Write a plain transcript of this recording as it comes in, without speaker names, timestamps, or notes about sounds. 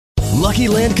Lucky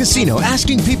Land Casino,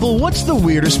 asking people, what's the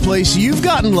weirdest place you've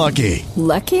gotten lucky?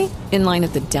 Lucky? In line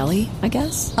at the deli, I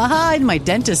guess? Aha, in my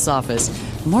dentist's office.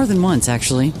 More than once,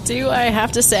 actually. Do I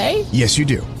have to say? Yes, you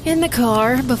do. In the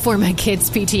car before my kids'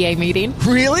 PTA meeting.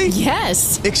 Really?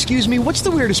 Yes. Excuse me, what's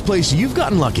the weirdest place you've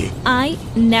gotten lucky? I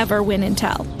never win and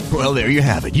tell. Well, there you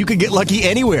have it. You can get lucky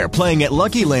anywhere, playing at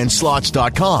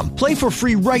LuckyLandSlots.com. Play for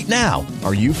free right now.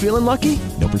 Are you feeling lucky?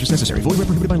 No purchase necessary. Void where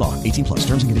prohibited by law. 18 plus.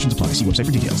 Terms and conditions apply. See website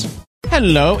for details.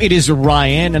 Hello, it is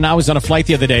Ryan, and I was on a flight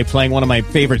the other day playing one of my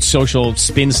favorite social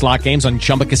spin slot games on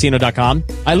ChumbaCasino.com.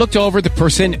 I looked over at the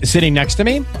person sitting next to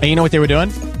me, and you know what they were doing?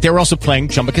 They were also playing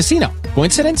Chumba Casino.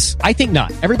 Coincidence? I think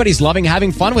not. Everybody's loving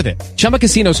having fun with it. Chumba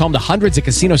Casino is home to hundreds of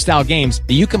casino-style games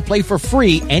that you can play for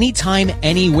free anytime,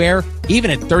 anywhere,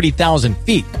 even at 30,000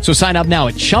 feet. So sign up now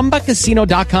at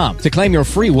ChumbaCasino.com to claim your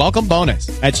free welcome bonus.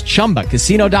 That's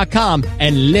ChumbaCasino.com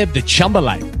and live the Chumba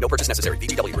life. No purchase necessary.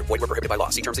 VGW. Void where prohibited by law.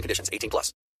 See terms and conditions. 18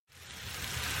 plus.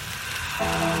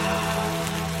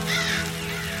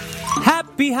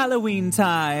 Happy Halloween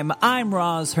time! I'm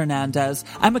Roz Hernandez.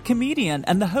 I'm a comedian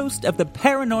and the host of the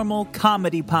paranormal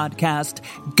comedy podcast,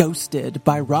 Ghosted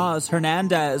by Roz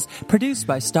Hernandez, produced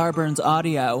by Starburns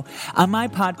Audio. On my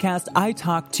podcast, I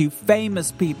talk to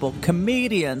famous people,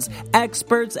 comedians,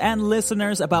 experts, and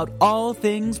listeners about all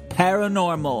things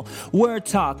paranormal. We're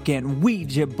talking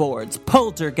Ouija boards,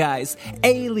 poltergeists,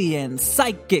 aliens,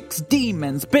 psychics,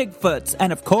 demons, Bigfoots,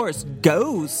 and of course,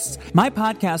 ghosts. My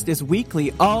podcast is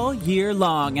weekly all year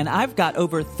long, and I've got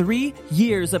over 3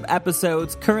 years of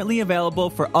episodes currently available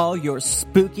for all your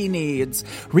spooky needs.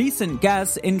 Recent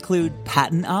guests include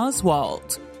Patton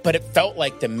Oswalt. But it felt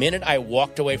like the minute I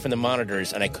walked away from the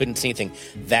monitors and I couldn't see anything,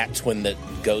 that's when the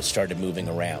ghost started moving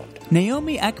around.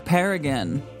 Naomi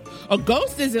Ekperigin. A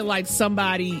ghost isn't like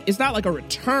somebody, it's not like a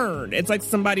return. It's like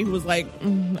somebody who was like,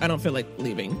 I don't feel like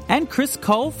leaving. And Chris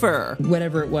Colfer.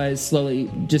 Whatever it was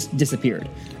slowly just disappeared.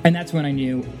 And that's when I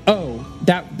knew,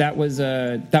 that was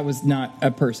not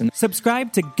a person.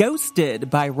 Subscribe to Ghosted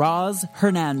by Roz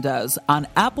Hernandez on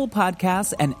Apple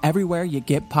Podcasts and everywhere you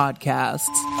get podcasts.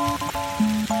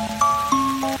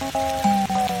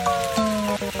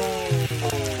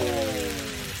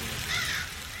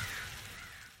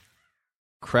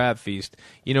 CrabFeast.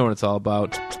 You know what it's all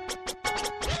about.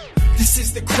 This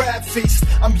is the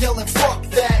CrabFeast. I'm yelling, fuck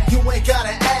that. You ain't gotta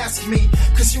ask me,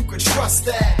 cause you could trust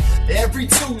that. Every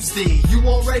Tuesday, you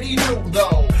already knew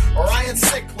though. Ryan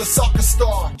Sickler, soccer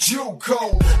star,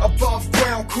 JUCO. Above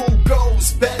ground, cool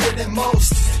goes, better than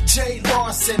most. Jay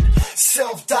Larson,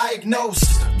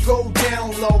 self-diagnosed. Go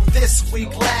down low this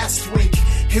week, last week.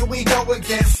 Here we go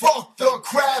again, fuck the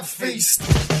CrabFeast.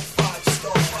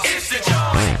 It's the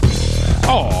John.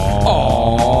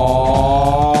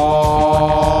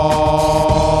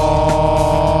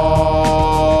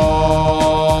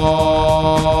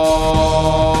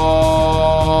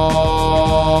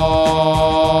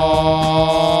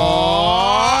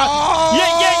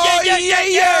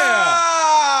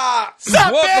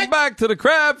 Welcome back to the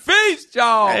CrabFeast,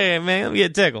 y'all. Hey, man, let me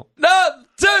get tickled. Another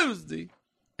Tuesday.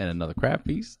 And another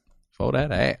CrabFeast for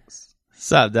that ass.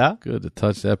 What's up, Doc? Good to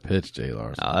touch that pitch, Jay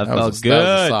Larson. Oh, that felt good. That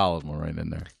was a solid one right in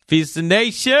there. Feast the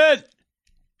Nation.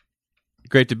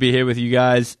 Great to be here with you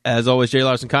guys. As always,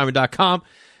 JayLarsonComedy.com.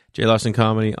 Jay Larson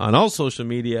Comedy on all social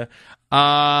media.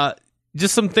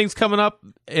 Just some things coming up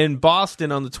in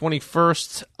Boston on the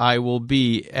 21st. I will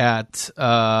be out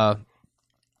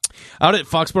at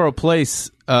Foxborough Place,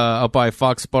 up by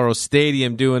Foxborough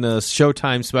Stadium, doing a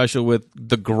Showtime special with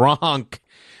the Gronk,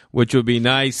 which would be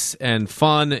nice and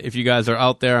fun. If you guys are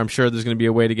out there, I'm sure there's going to be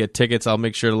a way to get tickets. I'll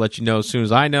make sure to let you know as soon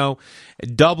as I know.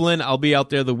 Dublin, I'll be out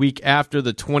there the week after,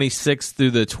 the 26th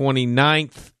through the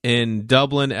 29th in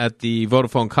Dublin at the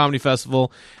Vodafone Comedy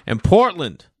Festival. And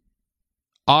Portland,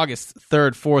 August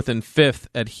 3rd, 4th, and 5th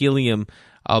at Helium.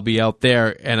 I'll be out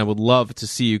there, and I would love to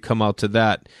see you come out to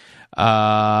that.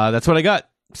 That's what I got.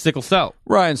 Sickle Cell.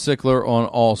 Ryan Sickler on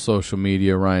all social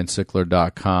media,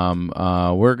 ryansickler.com.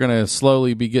 We're going to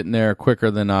slowly be getting there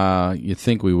quicker than you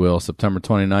think we will. September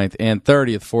 29th and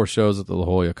 30th, 4 shows at the La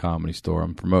Jolla Comedy Store.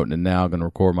 I'm promoting it now. Going to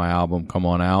record my album. Come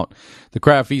on out.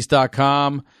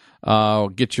 TheCrabFeast.com.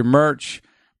 Get your merch.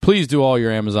 Please do all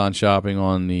your Amazon shopping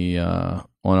on the on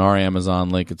our Amazon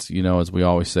link. It's, as we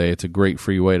always say, it's a great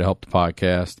free way to help the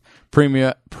podcast.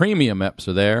 Premium eps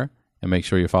are there. And make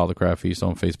sure you follow the CrabFeast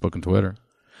on Facebook and Twitter.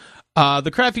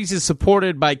 The CrabFeast is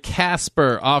supported by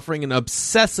Casper, offering an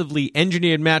obsessively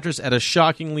engineered mattress at a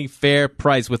shockingly fair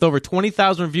price. With over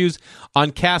 20,000 reviews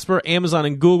on Casper, Amazon,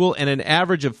 and Google, and an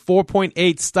average of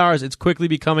 4.8 stars, it's quickly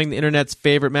becoming the internet's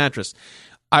favorite mattress.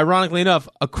 Ironically enough,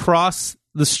 across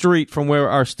the street from where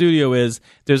our studio is,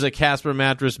 there's a Casper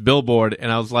mattress billboard,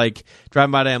 and I was like,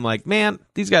 driving by there, I'm like, man,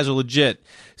 these guys are legit.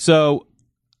 So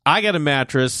I got a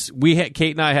mattress.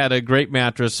 Kate and I had a great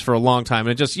mattress for a long time,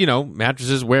 and it just,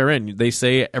 mattresses wear in. They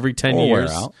say every 10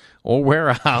 years. Or wear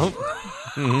out. I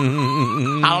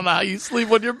don't know how you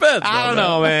sleep on your bed. I don't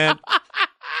know, man.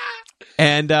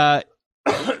 And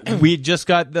we just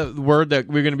got the word that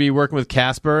we're going to be working with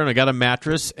Casper, and I got a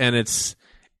mattress, and it's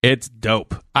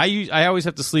dope. I always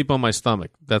have to sleep on my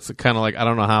stomach. That's kind of like, I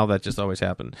don't know how that just always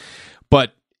happened.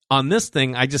 But on this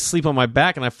thing, I just sleep on my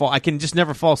back, and I can just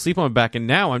never fall asleep on my back, and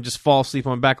now I'm just fall asleep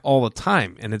on my back all the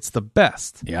time, and it's the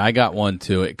best. Yeah, I got one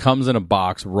too. It comes in a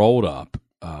box rolled up.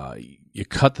 You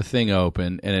cut the thing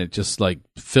open, and it just like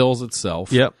fills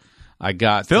itself. Yep.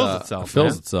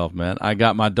 Fills itself, man. I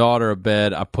got my daughter a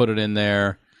bed. I put it in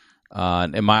there.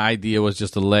 And my idea was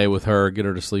just to lay with her, get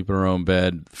her to sleep in her own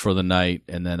bed for the night,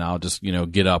 and then I'll just,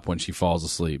 get up when she falls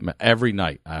asleep. Every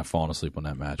night I have fallen asleep on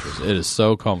that mattress. It is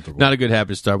so comfortable. Not a good habit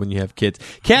to start when you have kids.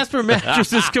 Casper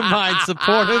mattresses combine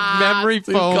supportive memory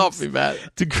foams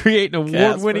to create an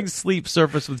award-winning sleep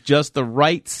surface with just the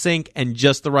right sink and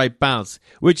just the right bounce,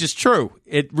 which is true.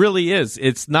 It really is.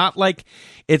 It's not like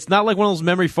one of those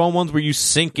memory foam ones where you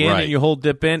sink in and your whole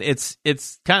dip in. It's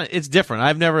different.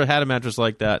 I've never had a mattress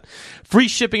like that. Free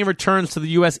shipping and returns to the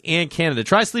U.S. and Canada.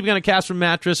 Try sleeping on a Casper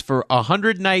mattress for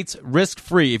 100 nights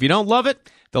risk-free. If you don't love it,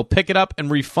 they'll pick it up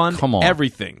and refund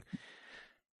everything.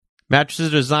 Mattresses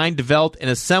are designed, developed,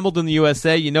 and assembled in the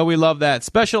USA. You know we love that.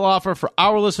 Special offer for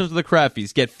our listeners of the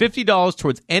CrabFeast. Get $50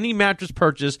 towards any mattress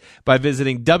purchase by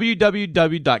visiting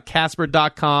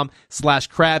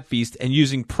www.casper.com/CrabFeast and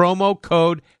using promo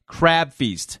code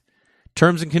CrabFeast.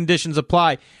 Terms and conditions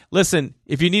apply. Listen,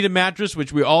 if you need a mattress,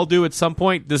 which we all do at some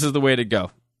point, this is the way to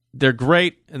go. They're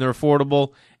great, and they're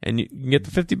affordable, and you can get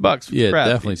the $50 for Yeah, CrabFeast.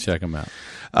 definitely check them out.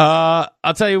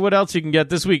 I'll tell you what else you can get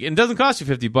this week. It doesn't cost you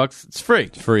 $50. It's free.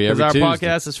 It's free every Tuesday. Tuesday. Our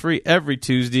podcast is free every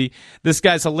Tuesday. This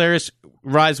guy's hilarious.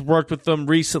 Rise worked with them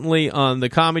recently on the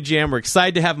Comedy Jam. We're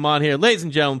excited to have him on here. Ladies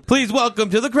and gentlemen, please welcome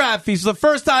to the CrabFeast for the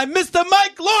first time, Mr.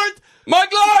 Mike Lawrence.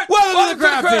 Mike Lawrence! Welcome to the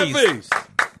CrabFeast.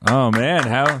 Oh, man.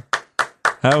 How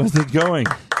is it going?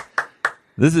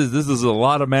 This is a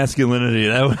lot of masculinity.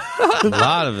 A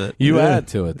lot of it. You add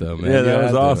to it, though, man. Yeah, that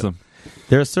was awesome.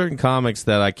 There are certain comics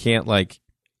that I can't,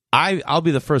 I'll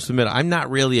be the first to admit I'm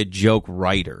not really a joke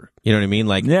writer. You know what I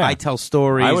mean? I tell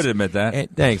stories. I would admit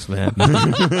that. Thanks, man.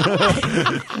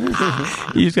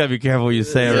 You just got to be careful what you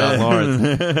say around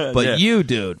Lawrence. But you,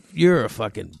 dude, you're a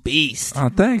fucking beast. Oh,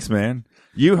 thanks, man.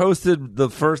 You hosted the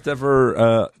first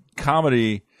ever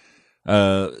comedy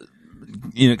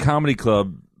comedy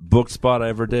club book spot I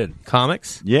ever did.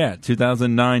 Comics? Yeah,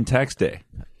 2009 Tax Day.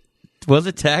 Was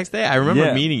it Tax Day? I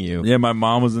remember meeting you. Yeah, my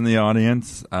mom was in the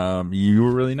audience. You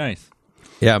were really nice.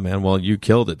 Yeah, man. Well, you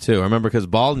killed it, too. I remember because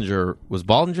was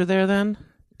Baldinger there then?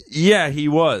 Yeah, he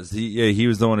was. He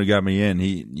was the one who got me in.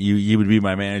 He would be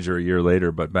my manager a year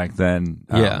later, but back then,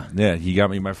 he got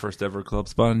me my first ever club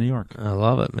spot in New York. I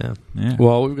love it, man. Yeah.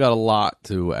 Well, we've got a lot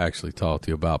to actually talk to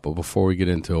you about, but before we get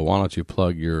into it, why don't you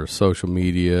plug your social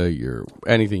media, your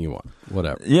anything you want,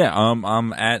 whatever. Yeah,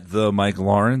 I'm at the Mike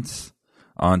Lawrence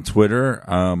on Twitter,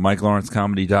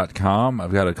 MikeLawrenceComedy.com.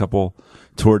 I've got a couple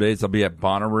tour dates. I'll be at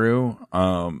Bonnaroo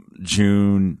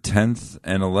June 10th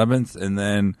and 11th, and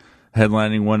then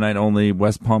headlining one night only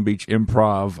West Palm Beach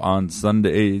Improv on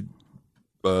Sunday,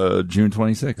 June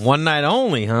 26th. One night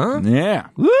only, huh? Yeah.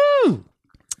 Woo!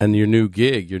 And your new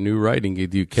gig, your new writing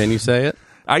gig, can you say it?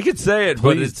 I could say it,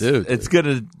 Please but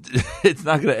it's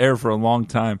not gonna air for a long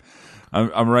time.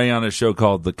 I'm writing on a show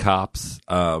called The Cops,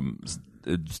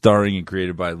 starring and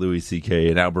created by Louis C.K.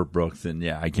 and Albert Brooks, and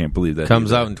I can't believe that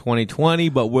comes out in 2020,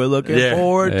 but we're looking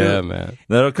forward to it. Man.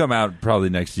 That'll come out probably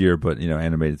next year, but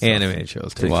animated stuff animated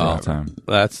shows takes a long time.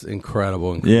 That's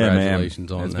incredible. And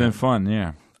congratulations on it's that. Been fun,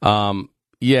 yeah.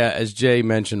 As Jay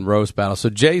mentioned, roast battle.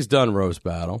 So Jay's done roast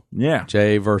battle. Yeah,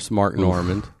 Jay versus Mark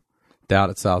Normand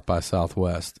down at South by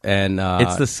Southwest, and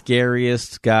it's the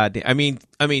scariest goddamn. I mean,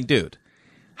 dude.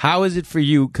 How is it for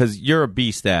you? Because you're a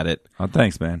beast at it. Oh,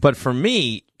 thanks, man. But for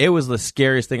me, it was the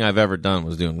scariest thing I've ever done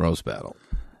was doing roast battle.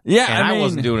 Yeah, and I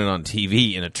wasn't doing it on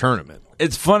TV in a tournament.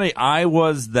 It's funny. I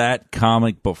was that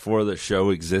comic before the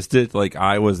show existed.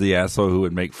 I was the asshole who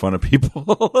would make fun of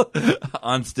people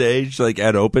on stage,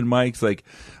 at open mics.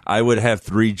 I would have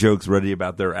 3 jokes ready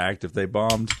about their act if they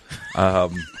bombed.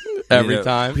 Every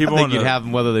time. People think you'd have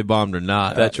them whether they bombed or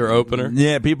not. That's your opener?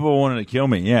 Yeah, people wanted to kill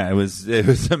me. Yeah, it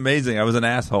was amazing. I was an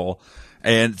asshole.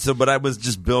 And so, but I was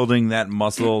just building that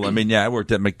muscle. I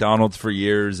worked at McDonald's for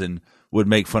years and would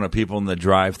make fun of people in the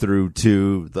drive-thru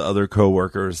to the other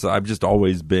coworkers. So I've just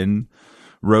always been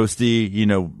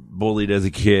roasty, bullied as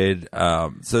a kid.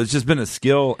 So it's just been a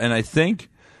skill. And I think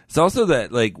it's also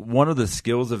that, like, one of the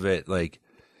skills of it, like,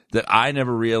 that I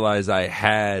never realized I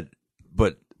had,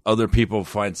 but other people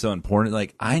find so important.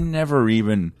 Like, I never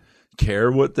even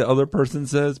care what the other person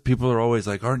says. People are always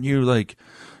like, aren't you, like,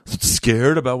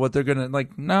 scared about what they're gonna,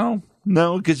 like, no,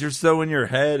 because you're so in your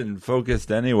head and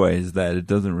focused anyways that it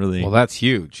doesn't really that's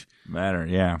huge matter.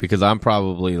 Yeah, because I'm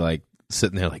probably like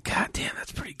sitting there like, God damn,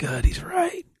 that's pretty good, he's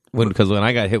right, because when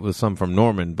I got hit with some from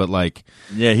Norman, but like,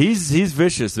 yeah, he's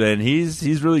vicious, man.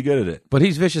 He's really good at it, but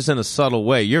he's vicious in a subtle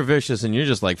way. You're vicious and you're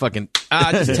just like, fucking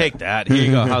just take that, here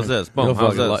you go, how's this, boom,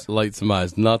 how's this? Light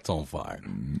somebody's nuts on fire.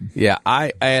 Yeah,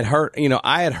 I had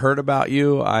heard about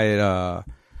you.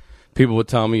 People would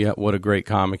tell me what a great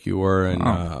comic you were,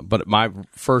 and but my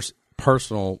first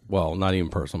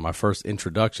my first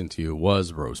introduction to you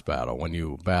was Roast Battle, when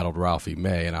you battled Ralphie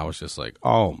May, and I was just like,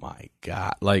 oh my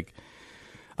God. Like,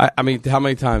 I mean, how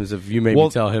many times have you made me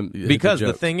tell him? Because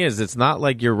the thing is, it's not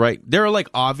like you're right. There are like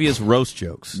obvious roast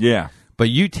jokes. Yeah. But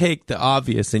you take the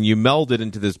obvious and you meld it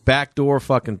into this backdoor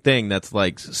fucking thing that's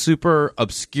like super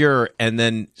obscure and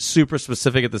then super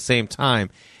specific at the same time.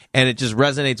 And it just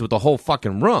resonates with the whole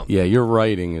fucking room. Yeah, your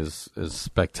writing is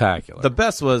spectacular. The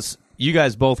best was you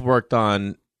guys both worked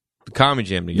on the Comedy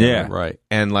Jam together. Yeah. Right.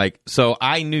 And like, so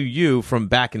I knew you from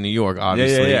back in New York,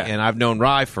 obviously. Yeah. And I've known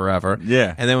Rye forever.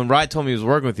 Yeah. And then when Rye told me he was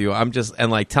working with you,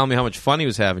 and like tell me how much fun he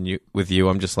was having with you,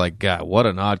 I'm just like, God, what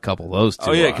an odd couple those two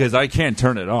Oh, yeah, are. because I can't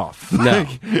turn it off. No.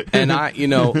 And like,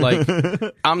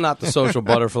 I'm not the social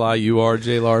butterfly you are,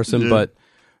 Jay Larson, but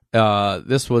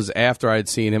this was after I'd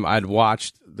seen him. I'd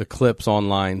watched the clips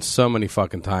online so many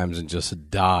fucking times and just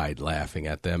died laughing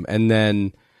at them. And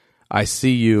then I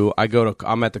see you.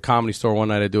 I'm at the Comedy Store one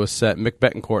night. I do a set. Mick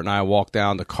Betancourt and I walk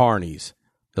down to Carney's,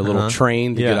 the little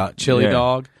train to get a chili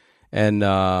dog. And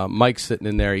Mike's sitting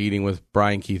in there eating with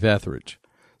Brian Keith Etheridge.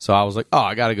 So I was like,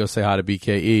 I got to go say hi to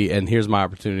BKE. And here's my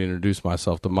opportunity to introduce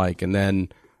myself to Mike. And then,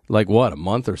 like, a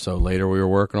month or so later, we were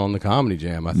working on the Comedy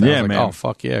Jam. I was like, man. oh,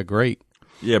 fuck yeah, great.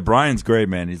 Yeah, Brian's great,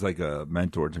 man. He's like a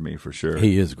mentor to me for sure.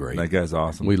 He is great. That guy's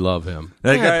awesome. We love him.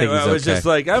 That guy, I was just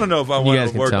like, I don't know if I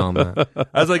want to work on that.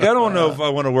 I was like, I don't know if I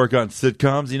want to work on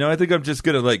sitcoms. I think I'm just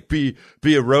gonna like be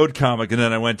a road comic. And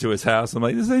then I went to his house. I'm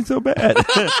like, this ain't so bad.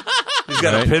 He's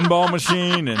got a pinball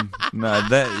machine, and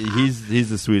he's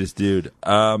the sweetest dude.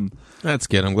 That's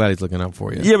good. I'm glad he's looking out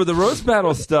for you. Yeah, but the roast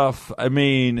battle stuff, I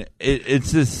mean,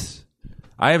 it's just.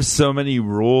 I have so many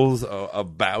rules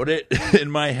about it in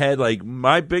my head. Like,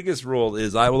 my biggest rule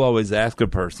is I will always ask a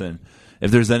person if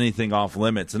there's anything off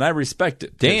limits, and I respect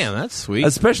it. Damn, that's sweet.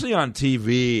 Especially on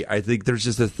TV, I think there's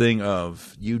just a thing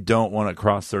of you don't want to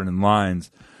cross certain lines.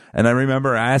 And I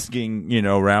remember asking,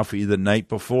 Ralphie the night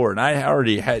before, and I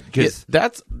already had I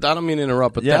don't mean to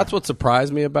interrupt, but that's what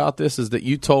surprised me about this is that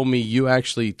you told me you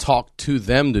actually talked to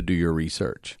them to do your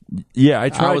research. Yeah, I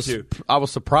tried to. I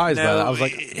was surprised by that. I was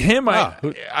like, him. I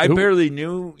barely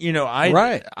knew.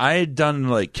 I had done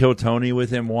like Kill Tony with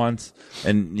him once,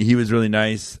 and he was really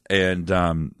nice. And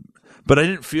but I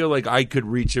didn't feel like I could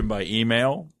reach him by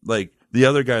email. Like the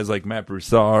other guys, like Matt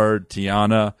Broussard,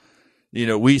 Tiana.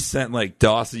 We sent like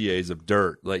dossiers of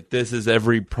dirt. Like, this is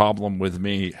every problem with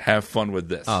me. Have fun with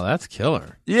this. Oh, that's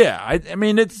killer. Yeah, I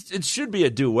mean, it should be a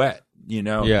duet.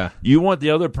 Yeah. You want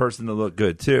the other person to look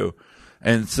good too,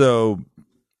 and so.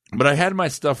 But I had my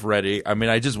stuff ready. I mean,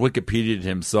 I just Wikipedia'd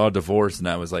him, saw divorce, and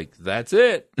I was like, "That's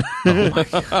it." Oh my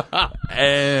God.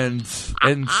 and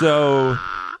so,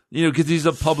 because he's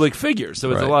a public figure, so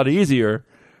it's a lot easier.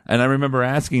 And I remember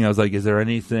asking, I was like, is there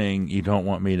anything you don't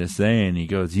want me to say? And he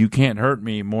goes, you can't hurt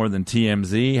me more than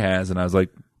TMZ has. And I was like,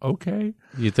 okay.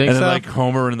 You think and so? then, like,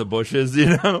 Homer in the bushes,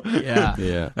 Yeah.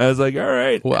 Yeah. I was like, all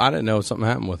right. Well, I didn't know something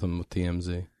happened with him with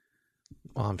TMZ.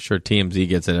 Well, I'm sure TMZ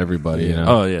gets at everybody,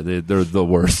 Oh, yeah. They're the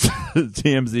worst.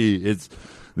 TMZ, it's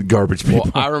garbage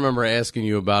people. Well, I remember asking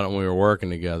you about it when we were working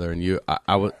together, and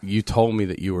you told me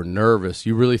that you were nervous.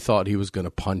 You really thought he was going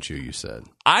to punch you, you said.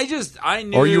 I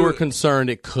knew. Or you were concerned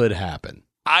it could happen.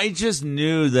 I just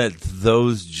knew that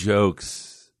those jokes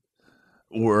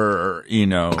were,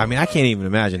 I mean, I can't even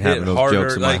imagine having those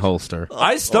jokes in my holster.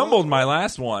 I stumbled my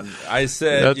last one. I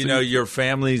said, your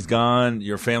family's gone,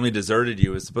 your family deserted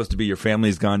you. It's supposed to be your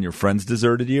family's gone, your friends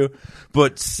deserted you.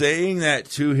 But saying that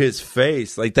to his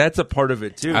face, like, that's a part of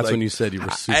it too. That's like, when you said you were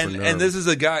super nervous. And this is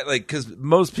a guy, like, because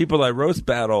most people I roast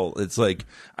battle, it's like,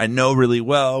 I know really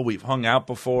well. We've hung out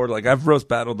before. Like, I've roast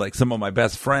battled, like, some of my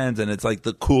best friends, and it's like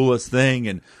the coolest thing.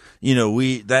 And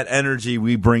that energy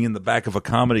we bring in the back of a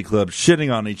comedy club,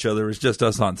 shitting on each other, is just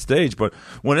us on stage. But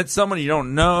when it's someone you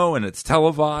don't know and it's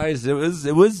televised, it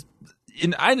was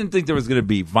I didn't think there was going to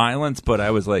be violence, but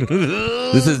I was like,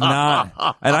 this is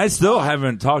not. And I still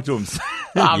haven't talked to him.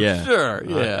 I'm sure.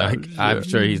 Yeah, I'm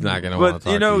sure he's not going to want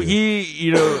to talk to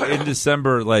you. In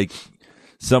December, like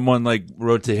someone like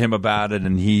wrote to him about it,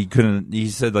 and he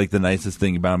said like the nicest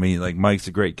thing about me. Like Mike's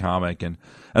a great comic, and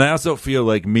I also feel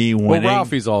like me winning. Well,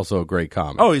 Ralphie's also a great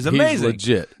comic. Oh, he's amazing. He's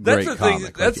legit. That's great the thing.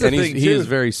 comic. That's the thing. He is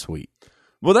very sweet.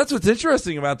 Well, that's what's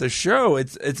interesting about the show.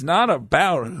 It's not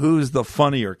about who's the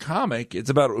funnier comic. It's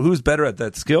about who's better at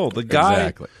that skill. The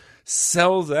guy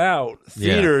sells out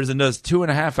theaters and does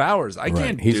 2.5 hours. I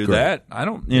can't do that. I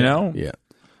don't, know. Yeah.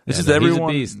 It's just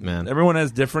everyone. He's a beast, man. Everyone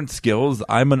has different skills.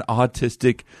 I'm an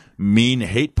autistic, mean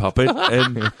hate puppet,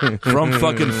 and from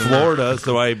fucking Florida,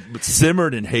 so I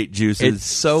simmered in hate juices. It's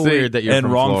so weird that you're and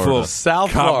from wrongful Florida.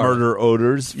 South cop Florida. murder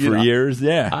odors for years.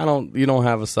 Yeah, You don't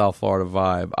have a South Florida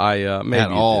vibe. Maybe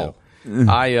At all.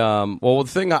 Do. Well, the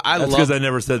thing I that's love because I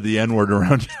never said the N word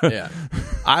around you. Yeah,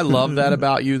 I love that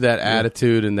about you. That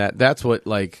attitude and that's what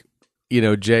like.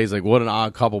 Jay's like, what an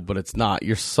odd couple, but it's not.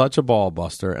 You're such a ball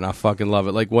buster, and I fucking love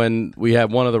it. Like when we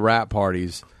had one of the rap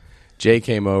parties, Jay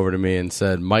came over to me and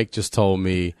said, Mike just told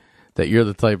me that you're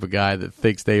the type of guy that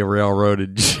thinks they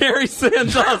railroaded Jerry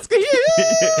Sandusky.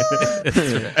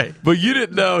 That's right. But you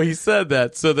didn't know he said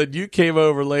that. So then you came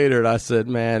over later, and I said,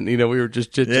 man, we were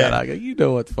just chit-chatting. Yeah. I go, you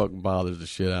know what fucking bothers the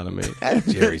shit out of me? That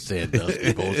Jerry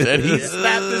Sandusky bullshit. He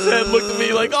snapped his head, looked at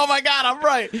me like, oh, my God, I'm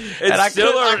right. And I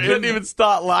couldn't even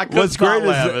stop laughing. What's great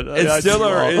laughing. is it's still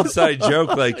our inside joke.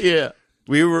 Like, yeah.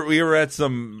 We were at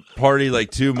some party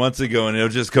like 2 months ago, and it'll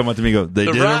just come up to me and go,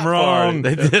 They did him wrong.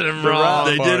 They did him wrong.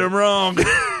 They did him wrong.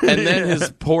 And then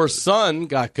his poor son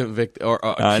got convicted or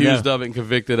accused of it and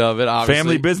convicted of it. Obviously.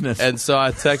 Family business. And so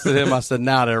I texted him. I said,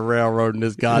 now they're railroading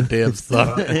this goddamn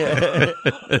son.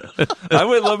 I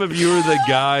would love if you were the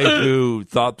guy who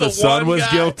thought the son was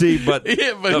guilty, but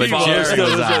the father Jerry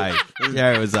was I.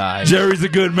 Jerry was I. Jerry's a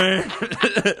good man.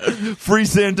 Free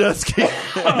Sandusky.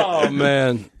 Oh,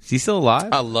 man. Is he still alive?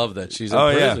 I love that. She's in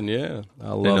Oh, prison, yeah. I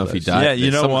love didn't know if he died. Yeah,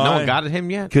 you know why? No one got at him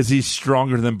yet? Because he's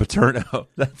stronger than Paterno.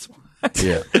 That's why.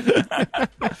 Yeah.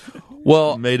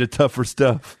 Well, made of tougher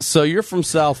stuff. So you're from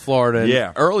South Florida. And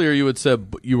yeah. Earlier you had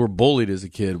said you were bullied as a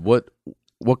kid. What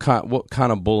kind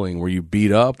of bullying? Were you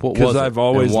beat up? What was it? Because I've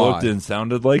always looked and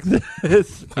sounded like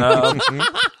this.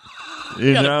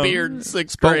 You got a beard in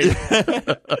 6th grade.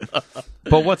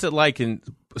 But what's it like in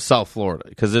South Florida?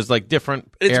 Because there's like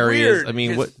different areas. Weird. I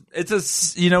mean, what? It's a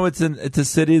city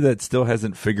that still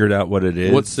hasn't figured out what it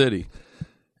is. What city?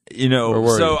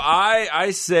 So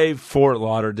I say Fort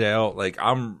Lauderdale. Like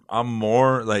I'm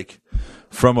more like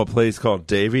from a place called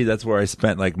Davie. That's where I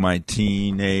spent like my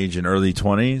teenage and early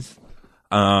 20s.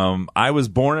 I was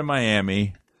born in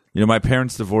Miami. My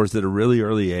parents divorced at a really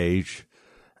early age.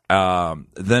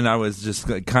 Then I was just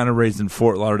kind of raised in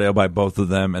Fort Lauderdale by both of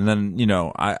them. And then,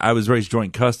 I was raised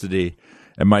joint custody,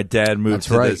 and my dad moved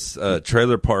to this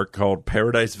trailer park called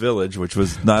Paradise Village, which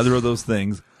was neither of those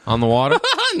things. On the water?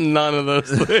 None of those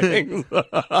things.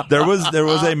 There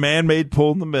was a man-made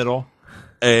pool in the middle.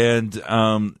 And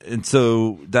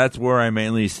so that's where I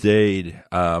mainly stayed,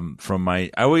 from I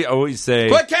always say,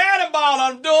 Put cannonball,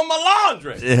 I'm doing my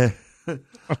laundry. Yeah.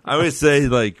 I always say,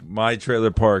 like, my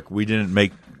trailer park, we didn't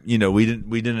make, we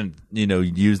didn't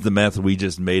use the meth. We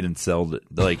just made and sold it.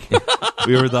 Like,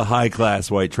 we were the high class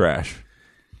white trash.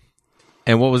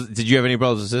 And did you have any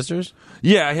brothers and sisters?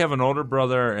 Yeah, I have an older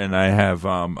brother and I have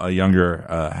a younger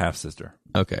half sister.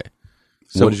 Okay.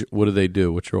 So what do they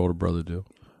do? What's your older brother do?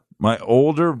 My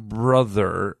older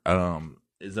brother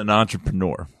is an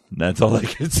entrepreneur. That's all I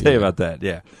can say about that.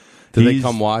 Yeah. Do they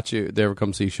come watch you? They ever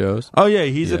come see shows? Oh yeah,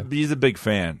 he's a big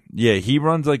fan. Yeah, he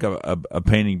runs like a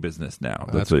painting business now.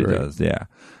 That's what great. He does. Yeah,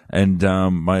 and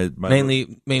my mainly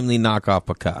knockoff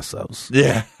Picassos.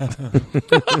 Yeah,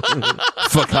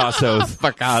 Picassos.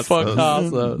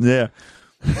 Yeah,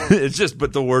 it's just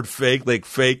but the word fake, like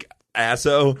fake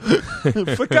asso,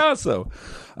 Picasso.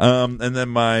 And then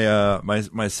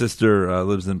my sister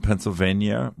lives in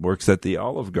Pennsylvania, works at the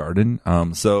Olive Garden.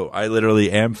 So I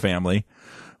literally am family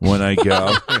when I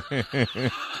go.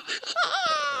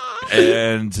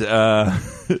 and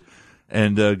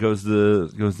goes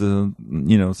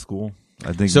to school.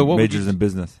 I think so. Majors in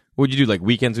business. What'd you do? Like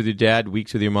weekends with your dad,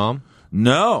 weeks with your mom?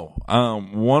 No,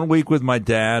 1 week with my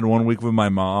dad, 1 week with my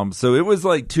mom. So it was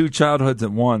like two childhoods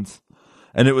at once.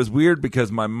 And it was weird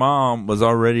because my mom was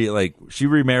already like she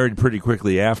remarried pretty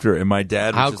quickly after, and my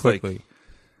dad was How just quickly? Like,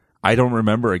 I don't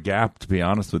remember a gap, to be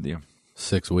honest with you.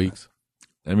 6 weeks.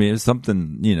 I mean, it's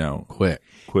something, quick.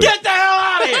 Get the hell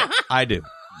out of here! I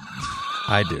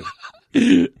do.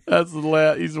 That's the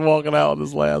last. He's walking out with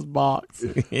his last box.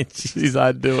 He's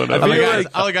not doing it.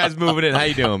 Other guys moving in. How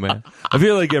you doing, man? I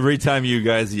feel like every time you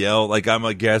guys yell, like I'm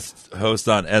a guest host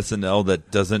on SNL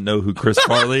that doesn't know who Chris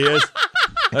Farley is.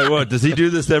 Like, what? Does he do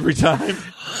this every time?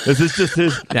 Is this just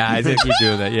his? Nah, I think he's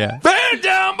doing that. Yeah. Band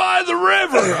down by the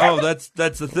river. Oh, that's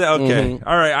the thing. Okay,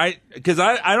 all right. Because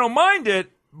I don't mind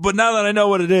it, but now that I know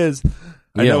what it is,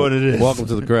 I know what it is. Welcome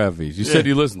to the CrabFeast. You said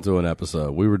you listened to an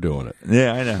episode. We were doing it.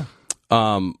 Yeah, I know.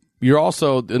 You're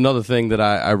also, another thing that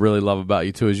I really love about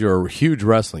you, too, is you're a huge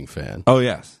wrestling fan. Oh,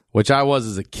 yes. Which I was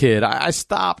as a kid. I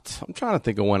stopped. I'm trying to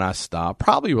think of when I stopped.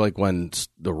 Probably like when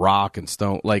The Rock and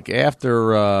Stone, like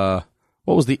after,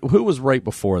 who was right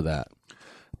before that?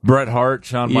 Bret Hart,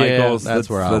 Shawn Michaels. That's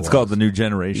where I was. That's called the New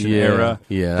Generation era.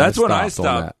 Yeah. That's when I stopped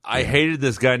on stopped. I hated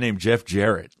this guy named Jeff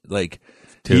Jarrett. Like,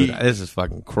 Dude, this is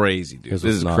fucking crazy, dude. This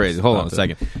is nuts. crazy. Hold on a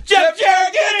second. Jeff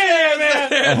Jarrett, get in here,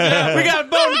 man! We got a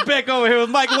bone to pick over here with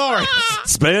Mike Lawrence.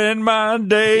 Spend my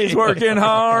days working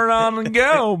hard on the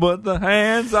go, but the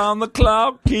hands on the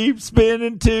clock keep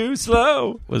spinning too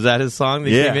slow. Was that his song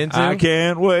that you came into? I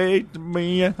can't wait to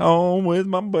be at home with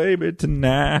my baby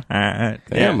tonight.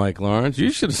 Damn, Mike Lawrence,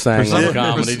 you should have sang on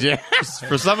Comedy Jams.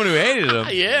 For someone who hated him.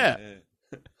 Yeah.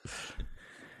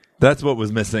 That's what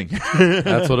was missing.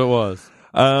 That's what it was.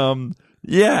 He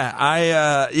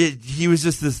was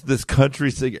just this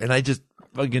country singer, and I just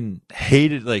fucking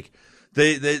hated, like,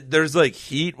 there's like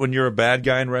heat when you're a bad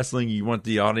guy in wrestling. You want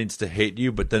the audience to hate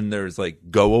you, but then there's like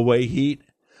go away heat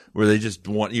where they just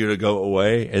want you to go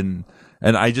away. And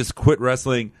I just quit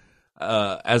wrestling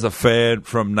as a fan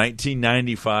from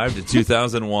 1995 to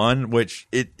 2001, which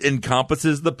it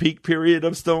encompasses the peak period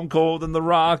of Stone Cold and The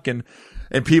Rock, and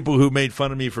people who made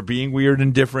fun of me for being weird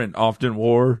and different often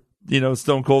wore,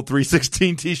 Stone Cold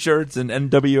 316 t-shirts and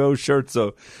NWO shirts.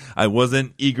 So I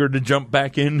wasn't eager to jump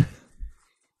back in.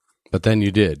 But then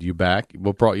you did. You back?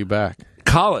 What brought you back?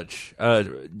 College.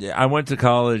 I went to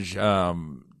college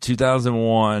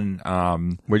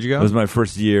 2001. Where'd you go? It was my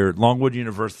first year. Longwood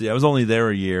University. I was only there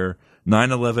a year.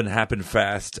 9/11 happened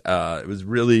fast. It was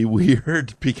really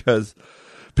weird because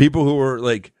people who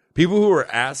were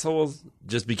assholes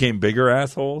just became bigger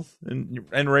assholes and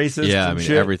racist. Yeah, and I mean,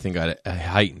 shit. everything got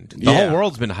heightened. The whole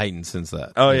world's been heightened since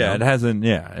that. Oh, yeah, it hasn't.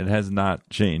 Yeah, it has not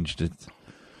changed. It's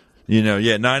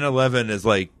 9/11 is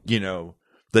like,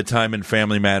 the time in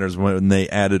Family Matters when they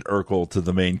added Urkel to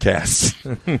the main cast.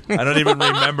 I don't even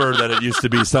remember that it used to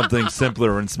be something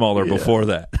simpler and smaller before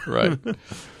that. Right.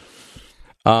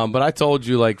 But I told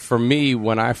you, like, for me,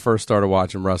 when I first started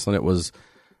watching wrestling, it was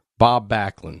Bob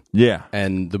Backlund. Yeah.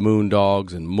 And the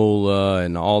Moondogs and Moolah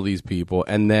and all these people.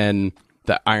 And then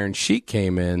the Iron Sheik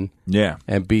came in. Yeah.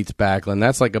 And beats Backlund.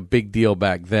 That's like a big deal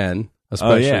back then.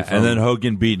 Especially and then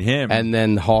Hogan beat him. And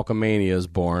then Hulkamania is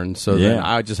born. So then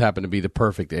I just happened to be the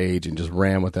perfect age and just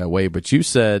ran with that way. But you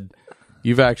said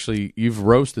you've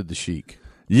roasted the Sheik.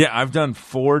 Yeah, I've done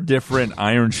 4 different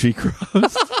Iron Sheik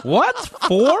roasts. What?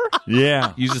 4?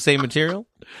 Yeah. Use the same material?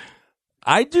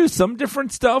 I do some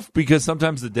different stuff because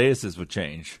sometimes the deices would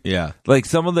change. Yeah. Like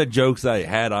some of the jokes I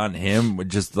had on him would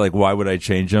just like, why would I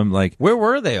change them? Like, where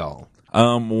were they all?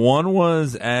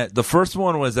 The first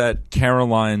one was at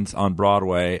Caroline's on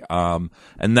Broadway.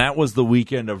 And that was the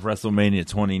weekend of WrestleMania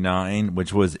 29,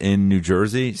 which was in New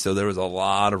Jersey. So there was a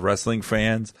lot of wrestling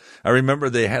fans. I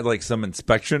remember they had like some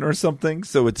inspection or something.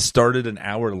 So it started an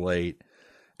hour late.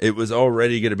 It was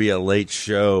already going to be a late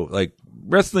show. Like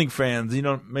wrestling fans,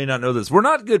 may not know this. We're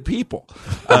not good people.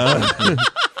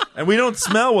 And we don't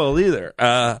smell well either.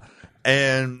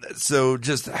 And so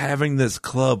just having this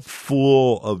club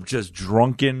full of just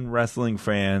drunken wrestling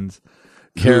fans.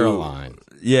 Caroline.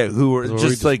 Who were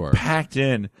just like packed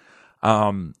in.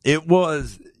 It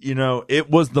was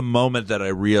the moment that I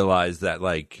realized that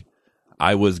like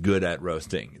I was good at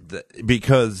roasting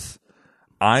because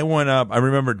I went up. I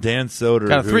remember Dan Soder.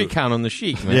 Got a 3 count on the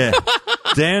Sheik, man. Yeah.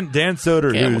 Dan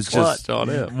Soder, who's just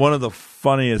one of the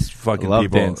funniest fucking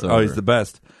people. Dan Soder. Oh, he's the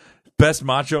best. Best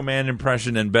Macho Man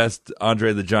impression and best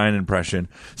Andre the Giant impression.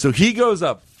 So he goes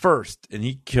up first and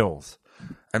he kills.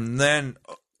 And then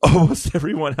almost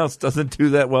everyone else doesn't do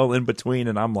that well in between,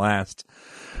 and I'm last.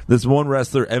 This one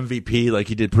wrestler, MVP, like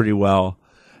he did pretty well.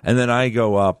 And then I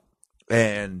go up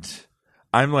and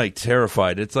I'm like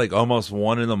terrified. It's like almost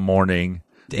 1 a.m. Damn.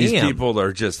 These people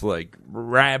are just like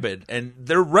rabid and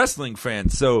they're wrestling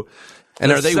fans. So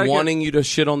And are they wanting you to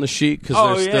shit on the sheet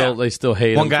because they still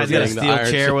hate one him guy's for got a getting the steel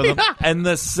iron chair sheet? with him. And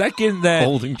the second that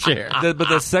folding chair, but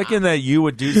the second that you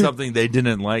would do something they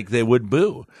didn't like, they would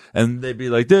boo, and they'd be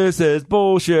like, "This is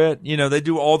bullshit." You know, they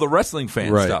do all the wrestling fan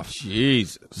stuff.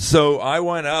 Jesus. So I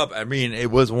went up. I mean,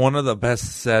 it was one of the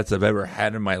best sets I've ever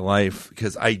had in my life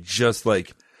because I just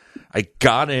I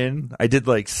got in. I did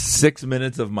 6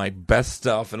 minutes of my best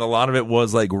stuff, and a lot of it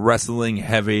was wrestling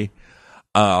heavy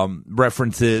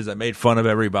references. I made fun of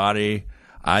everybody.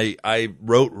 I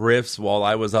wrote riffs while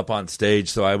I was up on stage,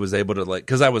 so I was able to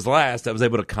because I was last, I was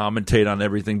able to commentate on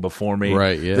everything before me.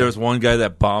 Right, yeah. There was one guy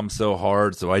that bombed so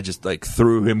hard, so I just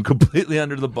threw him completely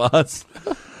under the bus.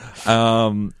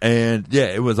 And yeah,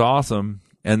 it was awesome.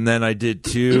 And then I did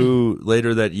 2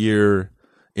 later that year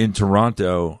in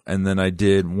Toronto, and then I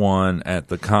did one at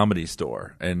the Comedy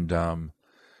Store, and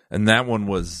that one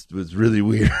was really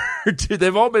weird. Dude,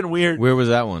 they've all been weird. Where was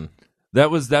that one? That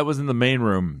was in the main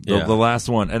room, the last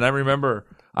one. And I remember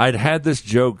I'd had this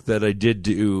joke that I did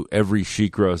do every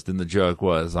Sheik roast, and the joke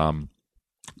was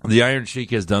the Iron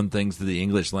Sheik has done things to the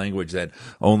English language that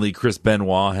only Chris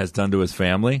Benoit has done to his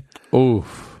family.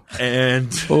 Oof.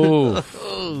 And so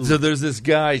there's this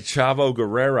guy, Chavo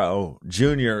Guerrero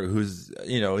Jr., who's,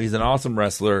 he's an awesome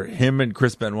wrestler. Him and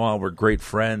Chris Benoit were great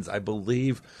friends. I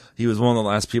believe he was one of the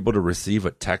last people to receive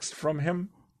a text from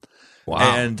him. Wow.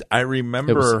 And I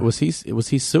remember... Was he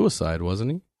suicide,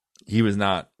 wasn't he? He was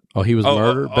not. Oh, he was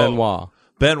murdered? Benoit.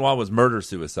 Benoit was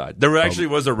murder-suicide. There actually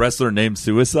was a wrestler named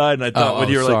Suicide, and I thought when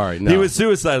you were he was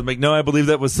suicide. I'm like, no, I believe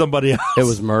that was somebody else. It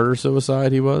was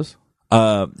murder-suicide he was?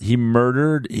 He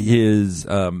murdered his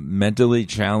mentally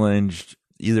challenged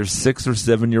either 6 or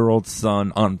 7-year-old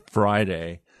son on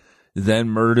Friday, then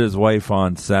murdered his wife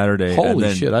on Saturday. Holy and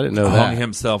then shit, I didn't know hung that.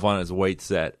 himself on his weight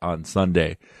set on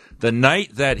Sunday. The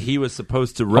night that he was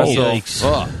supposed to wrestle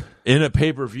in a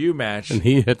pay-per-view match. And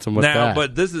he hits him with that.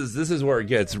 But this is where it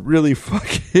gets really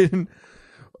fucking...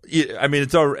 I mean,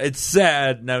 it's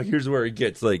sad. Now, here's where it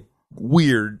gets,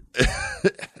 weird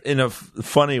in a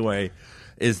funny way.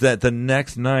 Is that the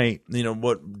next night,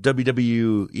 what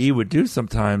WWE would do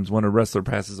sometimes when a wrestler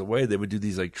passes away, they would do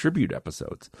these tribute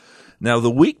episodes. Now,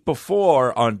 the week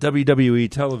before on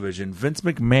WWE television, Vince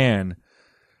McMahon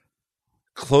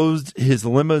closed his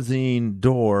limousine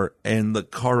door and the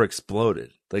car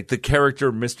exploded. The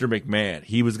character Mr. McMahon,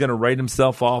 he was going to write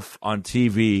himself off on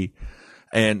TV.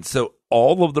 And so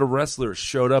all of the wrestlers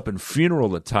showed up in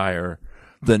funeral attire.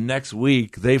 The next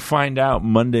week, they find out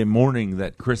Monday morning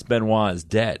that Chris Benoit is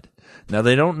dead. Now,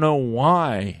 they don't know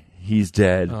why he's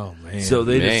dead. Oh, man. So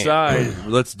they decide,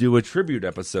 let's do a tribute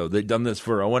episode. They've done this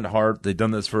for Owen Hart. They've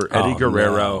done this for Eddie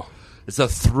Guerrero. No. It's a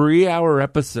 3-hour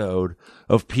episode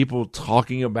of people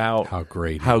talking about how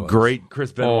great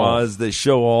Chris Benoit is. They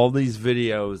show all these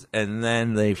videos, and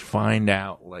then they find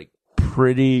out,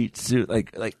 pretty soon,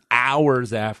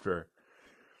 hours after,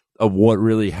 of what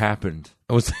really happened.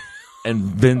 And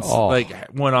Vince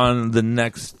went on the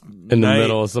next in night, the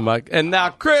middle of somebody. And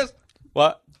now Chris,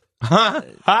 what? Huh?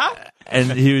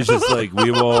 And he was just like,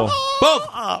 we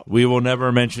will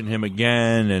never mention him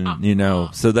again.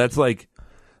 And so that's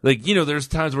there's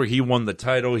times where he won the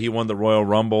title, he won the Royal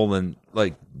Rumble, and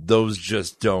those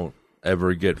just don't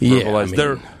ever get verbalized. Yeah,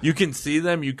 I mean, you can see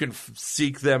them, you can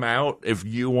seek them out if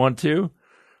you want to.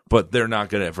 But they're not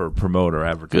going to ever promote or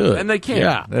advertise. Good. And they can't.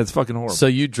 Yeah. That's fucking horrible. So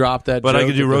you dropped that but joke. I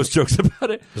could do roast jokes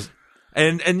about it.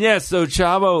 And so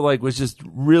Chavo was just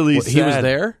really sad. He was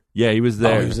there? Yeah, he was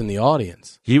there. Oh, he was in the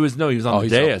audience. He was on the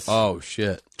dais. Oh,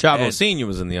 shit. Chavo Senior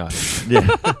was in the audience.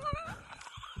 Yeah.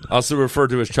 Also referred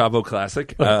to as Chavo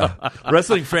Classic.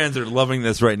 Wrestling fans are loving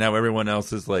this right now. Everyone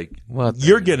else is like,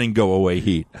 you're getting go away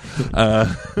heat.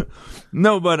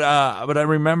 No, but I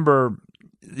remember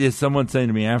someone saying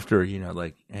to me after,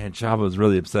 and Chavo was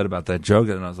really upset about that joke.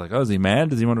 And I was like, oh, is he mad?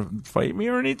 Does he want to fight me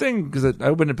or anything? Because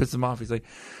I wouldn't piss him off. He's like,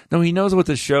 no, he knows what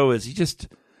the show is. He just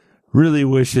really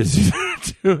wishes he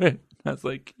didn't do it. I was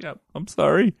like, yeah, I'm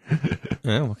sorry.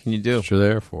 Yeah, what can you do? That's what you're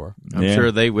there for. I'm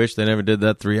sure they wish they never did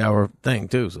that 3-hour thing,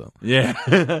 too. So yeah,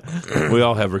 we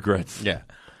all have regrets. Yeah.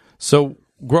 So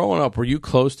growing up, were you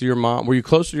close to your mom? Were you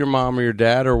closer to your mom or your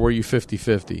dad, or were you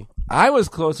 50-50? I was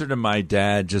closer to my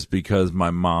dad just because my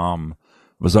mom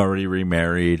was already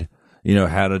remarried,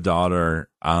 had a daughter.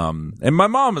 And my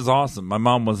mom is awesome. My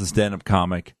mom was a stand-up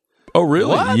comic. Oh, really?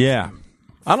 What? Yeah.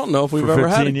 I don't know if we've ever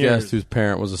had a guest whose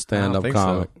parent was a stand-up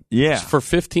comic. So. Yeah. For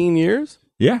 15 years?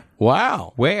 Yeah.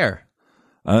 Wow. Where?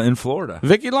 In Florida.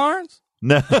 Vicki Lawrence?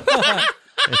 No.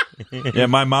 Yeah,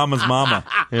 my mama's mama.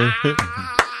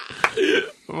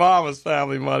 Mama's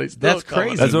family money. That's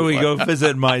crazy. That's when we go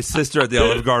visit my sister at the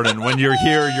Olive Garden. When you're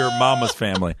here, you're mama's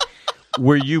family.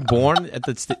 Were you born at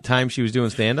the time she was doing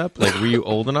stand-up? Like, were you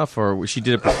old enough, or she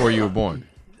did it before you were born?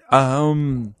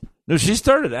 No, she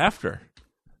started after.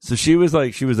 So she was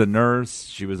a nurse,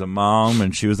 she was a mom,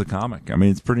 and she was a comic. I mean,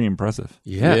 it's pretty impressive.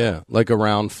 Yeah. Like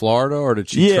around Florida, or did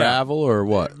she travel, or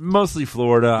what? Mostly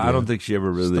Florida. Yeah. I don't think she ever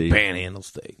really... It's the Panhandle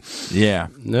State. Yeah.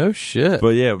 No shit. But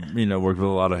yeah, worked with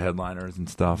a lot of headliners and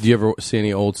stuff. Do you ever see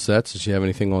any old sets? Does she have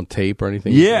anything on tape or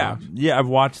anything? Yeah. Yeah, I've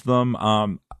watched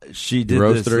them. She did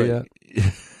roasted this... her yet?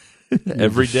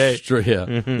 Every day. Yeah.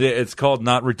 It's called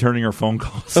not returning her phone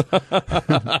calls.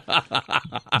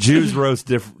 Jews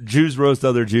roast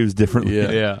other Jews differently.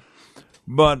 Yeah.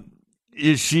 But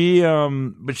she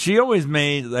always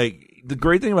made, like, the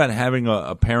great thing about having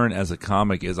a parent as a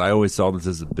comic is I always saw this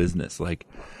as a business. Like,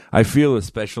 I feel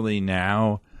especially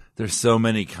now there's so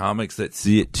many comics that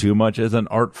see it too much as an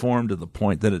art form to the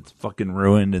point that it's fucking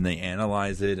ruined, and they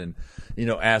analyze it, and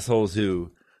assholes who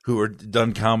are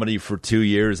done comedy for 2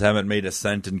 years haven't made a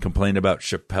cent and complain about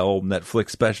Chappelle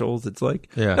Netflix specials. It's like,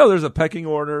 no, there's a pecking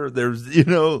order. There's,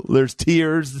 there's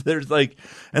tiers. There's like,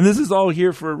 and this is all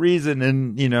here for a reason.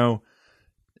 And,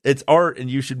 it's art and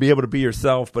you should be able to be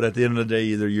yourself. But at the end of the day,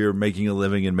 either you're making a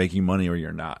living and making money or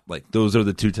you're not. Like, those are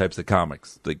the two types of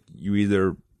comics. Like, you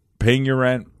either paying your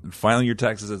rent, filing your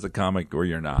taxes as a comic, or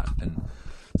you're not.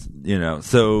 And,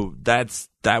 so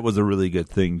that was a really good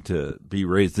thing to be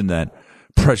raised in that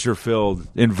pressure-filled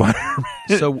environment.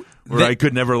 So where I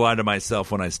could never lie to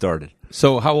myself when I started.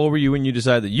 So how old were you when you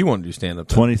decided that you wanted to do stand-up?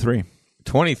 23.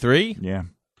 23? Yeah.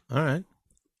 All right.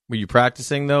 Were you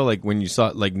practicing, though, like when you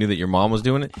knew that your mom was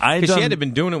doing it? Because she had to have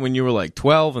been doing it when you were like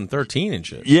 12 and 13 and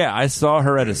shit. Yeah, I saw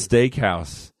her at a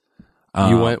steakhouse.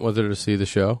 You went with her to see the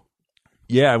show?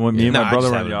 Yeah, when me and my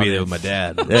brother were to be there with my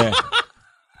dad. Yeah.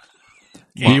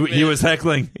 he was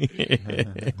heckling.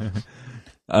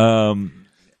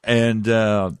 And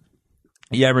I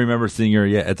remember seeing her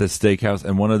at the steakhouse,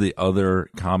 and one of the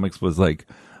other comics was like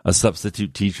a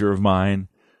substitute teacher of mine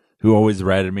who always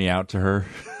ratted me out to her.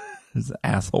 This an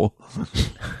asshole.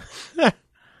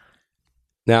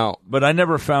 Now, but I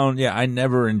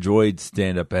never enjoyed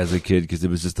stand-up as a kid because it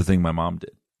was just the thing my mom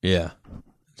did. Yeah.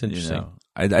 It's interesting.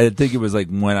 I think it was like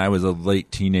when I was a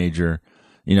late teenager,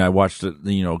 I watched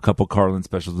a couple Carlin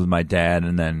specials with my dad,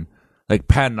 and then like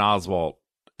Patton Oswalt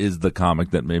is the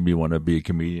comic that made me want to be a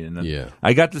comedian. And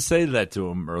I got to say that to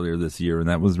him earlier this year, and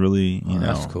that was really,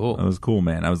 that's cool. That was cool,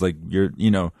 man. I was like,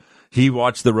 he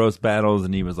watched the roast battles,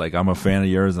 and he was like, I'm a fan of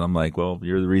yours, and I'm like, well,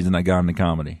 you're the reason I got into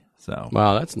comedy. So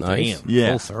wow, that's nice. Damn, yeah,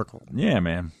 full circle. Yeah,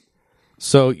 man.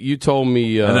 So you told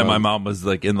me, and then my mom was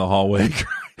like in the hallway.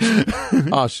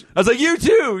 I was like, you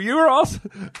too. You were also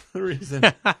the reason.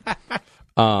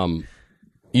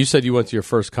 You said you went to your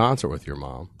first concert with your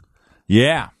mom.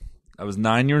 Yeah. I was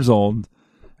 9 years old,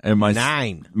 and my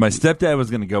 9. My stepdad was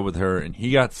going to go with her, and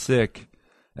he got sick,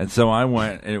 and so I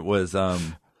went. And it was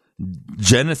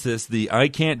Genesis, the I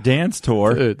Can't Dance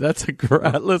tour. Dude, that's a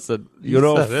great listen. Good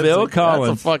old Phil Collins.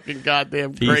 That's a fucking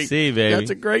goddamn great PC, baby. That's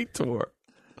a great tour.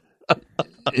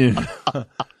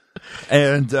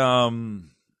 And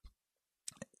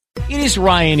It is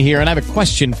Ryan here, and I have a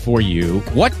question for you.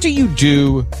 What do you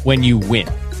do when you win?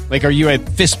 Like, are you a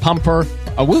fist pumper,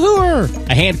 a woohooer,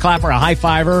 a hand clapper, a high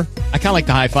fiver? I kind of like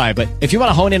the high five, but if you want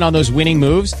to hone in on those winning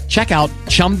moves, check out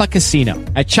Chumba Casino.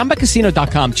 At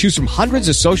ChumbaCasino.com, choose from hundreds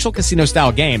of social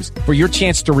casino-style games for your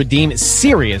chance to redeem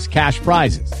serious cash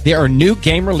prizes. There are new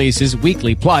game releases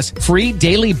weekly, plus free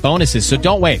daily bonuses. So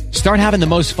don't wait. Start having the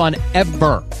most fun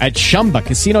ever at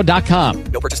ChumbaCasino.com.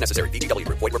 No purchase necessary. VGW.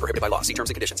 Void were prohibited by law. See terms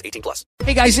and conditions. 18+.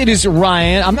 Hey guys, it is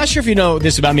Ryan. I'm not sure if you know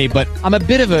this about me, but I'm a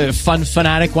bit of a fun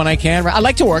fanatic when I can. I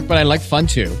like to work, but I like fun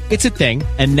too. It's a thing.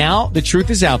 And now the truth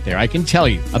is out there. I can tell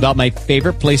you about my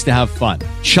favorite place to have fun.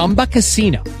 Chumba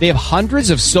Casino. They have hundreds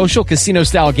of social casino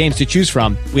style games to choose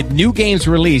from with new games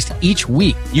released each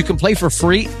week. You can play for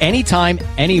free anytime,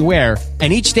 anywhere.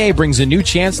 And each day brings a new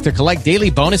chance to collect daily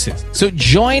bonuses. So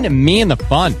join me in the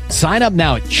fun. Sign up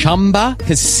now at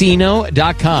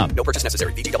ChumbaCasino.com. No purchase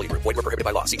necessary. VGW. Void were prohibited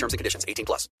by law. See terms and conditions.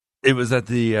 18+. It was at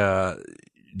the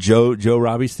Joe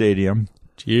Robbie Stadium.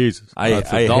 Jesus, I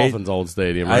Dolphins' old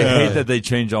stadium. Right? I hate that they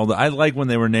changed all the. I like when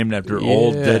they were named after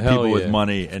old dead people with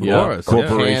money and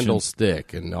corporations,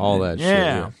 Candlestick and all that shit.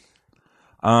 Yeah.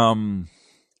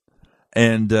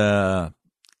 And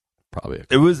probably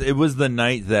it was the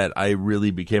night that I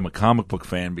really became a comic book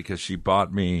fan because she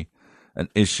bought me an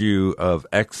issue of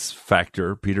X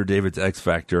Factor, Peter David's X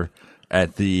Factor,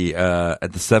 at the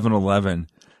 7-Eleven.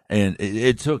 And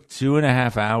it took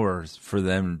 2.5 hours for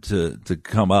them to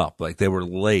come up. Like, they were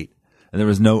late, and there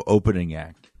was no opening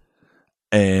act.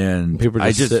 And People are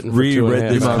I just just sitting for 2.5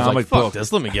 reread this hours. comic Like, fuck book.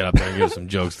 this. Let me get up there and give some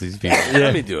jokes to these people.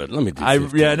 Let me do it. Let me do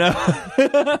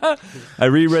it. I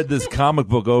reread this comic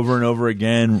book over and over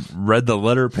again, read the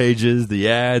letter pages, the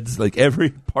ads, like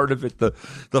every part of it,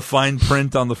 the fine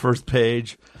print on the first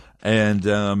page. And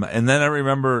then I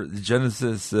remember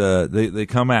Genesis, they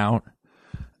come out,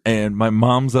 and my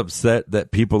mom's upset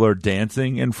that people are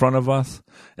dancing in front of us.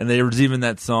 And there was even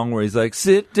that song where he's like,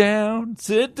 sit down.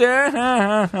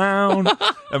 And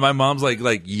my mom's like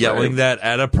yelling that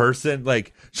at a person,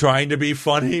 like trying to be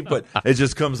funny, but it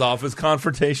just comes off as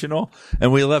confrontational.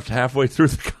 And we left halfway through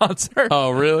the concert. Oh,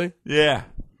 really? Yeah.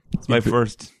 It's my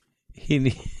first. He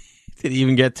didn't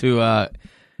even get to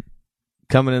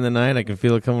Coming in the Night. I Can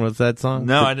Feel It Coming. What's that song?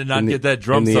 No, I did not get that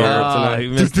drum in the solo. air tonight. He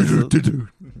missed it.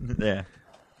 Yeah.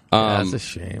 That's a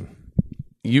shame.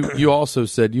 You also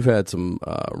said you've had some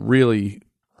really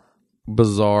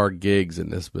bizarre gigs in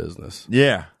this business.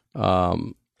 Yeah.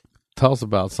 Tell us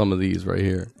about some of these right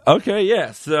here. Okay,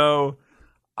 yeah. So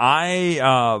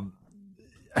I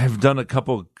have done a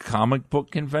couple comic book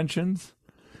conventions.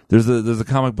 There's a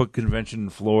comic book convention in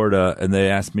Florida, and they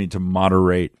asked me to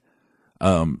moderate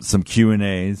some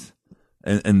Q&As,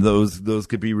 and those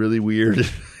could be really weird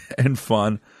and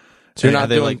fun. So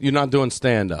you're not doing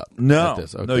stand up. No,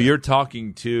 Okay. no, you're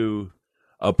talking to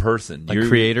a person, Like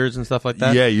creators and stuff like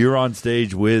that? Yeah, you're on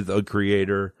stage with a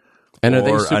creator And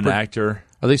or an actor.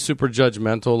 Are they super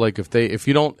judgmental? Like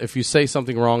if you say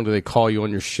something wrong, do they call you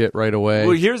on your shit right away?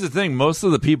 Well, here's the thing: most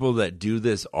of the people that do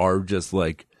this are just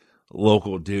like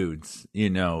local dudes,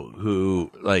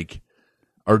 who like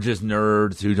are just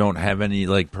nerds who don't have any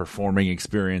like performing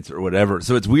experience or whatever.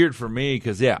 So it's weird for me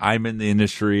because I'm in the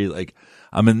industry, like.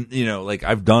 I'm in, like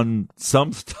I've done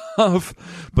some stuff,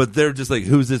 but they're just like,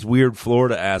 who's this weird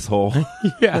Florida asshole?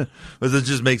 Yeah. Because it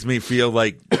just makes me feel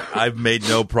like I've made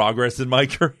no progress in my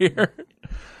career.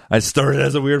 I started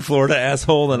as a weird Florida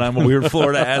asshole, and I'm a weird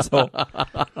Florida asshole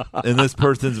in this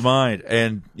person's mind.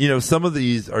 And, some of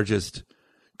these are just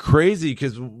crazy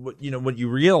because, what you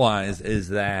realize is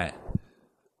that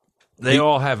they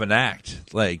all have an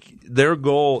act. Like, their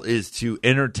goal is to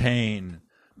entertain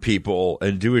people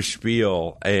and do a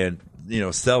spiel and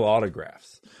sell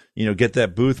autographs, get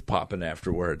that booth popping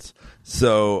afterwards.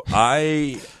 So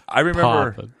I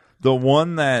remember the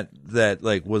one that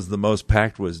like was the most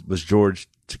packed was George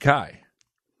Takei.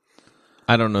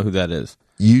 I don't know who that is.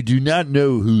 You do not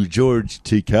know who George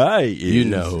Takei is. You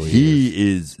know who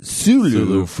he is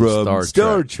Sulu from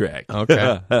Star Trek.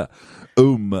 Okay.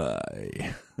 Oh my.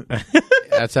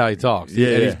 That's how he talks. Yeah,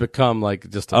 and yeah. he's become like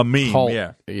just a meme. cult.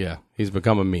 Yeah, he's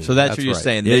become a meme. So that's what you're right.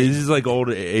 saying. Yeah, he's like old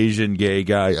Asian gay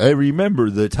guy. I remember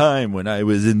the time when I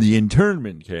was in the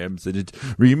internment camps, and it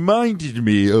reminded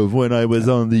me of when I was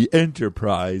on the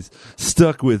Enterprise,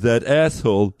 stuck with that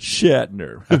asshole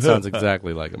Shatner. That sounds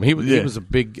exactly like him. He was a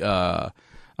big a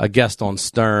guest on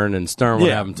Stern, and Stern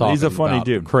would have him talking. He's a funny about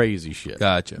dude. crazy shit.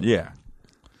 Gotcha. Yeah.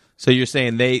 So you're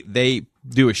saying they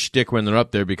do a shtick when they're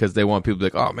up there because they want people to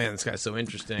be like, oh man, this guy's so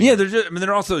interesting. Yeah,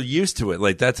 they're also used to it.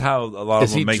 Like that's how a lot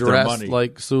Is of he them make their dressed money.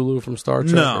 like Sulu from Star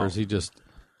Trek? No. Or is he just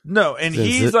No, and Is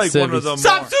he's it like one of the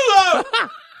Stop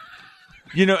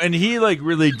Sulu! and he like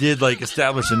really did like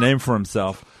establish a name for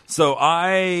himself. So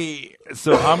I'm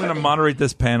going to moderate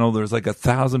this panel. There's like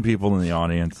 1,000 people in the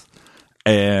audience,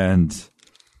 and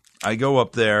I go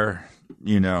up there,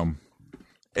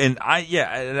 and I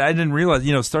didn't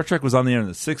realize, Star Trek was on the air in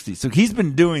the 60s. So he's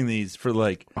been doing these for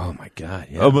like, Oh my god,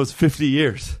 yeah. almost 50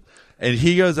 years. And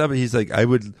he goes up and he's like, I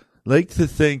would like to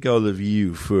thank all of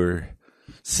you for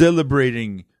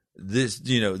celebrating this,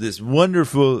 this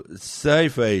wonderful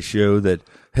sci-fi show that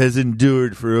has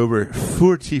endured for over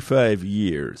 45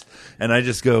 years. And I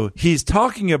just go, he's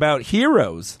talking about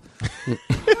Heroes. the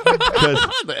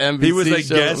NBC He was a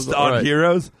show guest was- on right.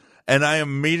 Heroes. And I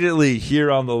immediately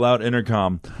hear on the loud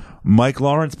intercom, Mike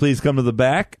Lawrence, please come to the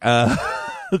back.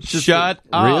 Shut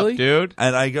up, Really? dude.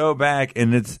 And I go back,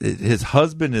 and his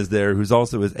husband is there, who's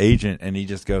also his agent, and he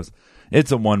just goes,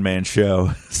 "It's a one-man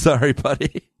show. Sorry,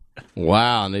 buddy."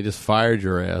 Wow, and they just fired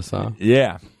your ass, huh?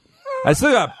 Yeah, I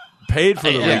still got paid for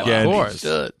the weekend. Of course.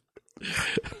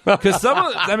 Because some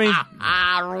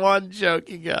of, One joke,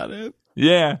 you got it.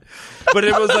 yeah, but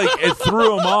it was like it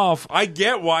threw him off. I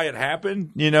get why it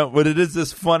happened, but it is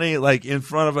this funny, like in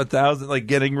front of 1,000, like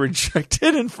getting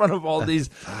rejected in front of all these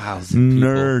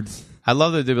nerds. I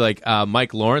love that they'd be like,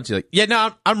 Mike Lawrence. You're like, yeah,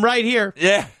 no, I'm right here.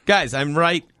 Yeah, Guys, I'm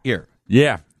right here.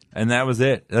 yeah, and that was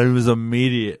it. It was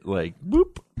immediate, like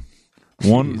whoop,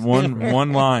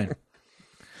 one line.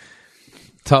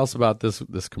 Tell us about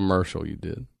this commercial you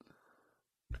did.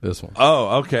 This one.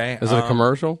 Oh, okay. Is it a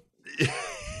commercial?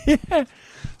 Yeah.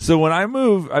 So when I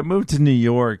moved to New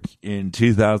York in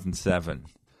 2007.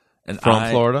 And From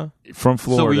Florida? From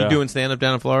Florida. So were you doing stand-up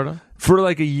down in Florida? For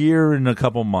like a year and a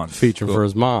couple months. Featuring for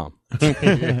his mom.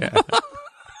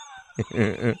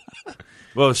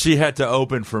 Well, she had to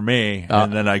open for me,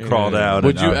 and then I crawled out.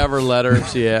 Would you ever let her if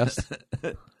she asked?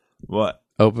 What?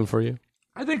 Open for you?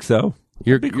 I think so.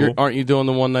 Aren't you doing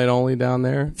the one night only down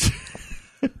there?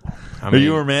 Are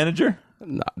you her manager?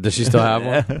 No. Does she still have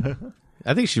one?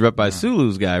 I think she rep by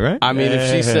Sulu's guy, right? I mean,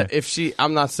 if she,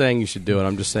 I'm not saying you should do it.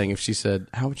 I'm just saying if she said,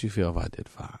 "How would you feel if I did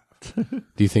 5?"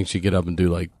 Do you think she'd get up and do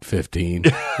like 15,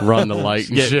 run the light,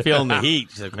 and shit? Feeling the heat?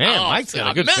 She's like, man, Mike's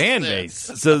got a good fan base.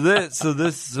 So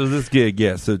this gig,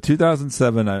 yeah. So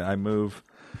 2007, I moved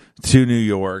to New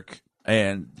York,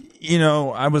 and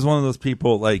I was one of those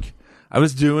people, like, I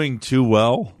was doing too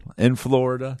well in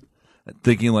Florida,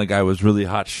 thinking like I was really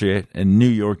hot shit, and New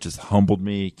York just humbled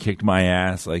me, kicked my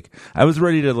ass. Like, I was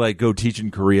ready to like go teach in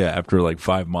Korea after like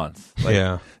 5 months. Like,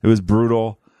 yeah, it was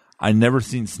brutal. I never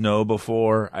seen snow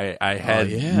before. I had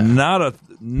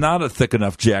not a thick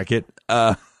enough jacket,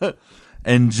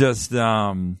 and just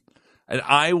and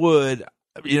I would,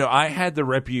 I had the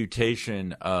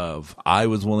reputation of I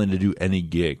was willing to do any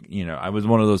gig. I was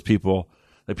one of those people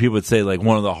that people would say like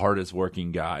one of the hardest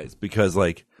working guys, because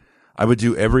like I would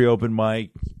do every open mic,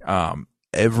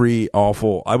 every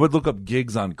awful. I would look up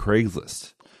gigs on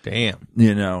Craigslist. Damn.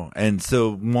 And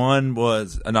so one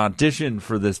was an audition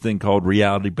for this thing called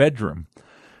Reality Bedroom.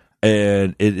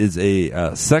 And it is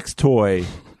a sex toy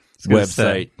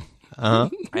website. Uh-huh.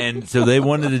 And so they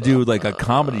wanted to do like a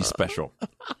comedy special.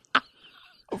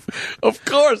 Of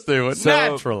course they would,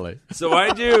 naturally. So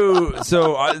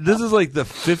this is like the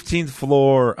 15th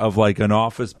floor of like an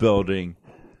office building,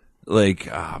 like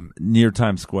near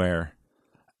Times Square.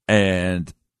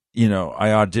 And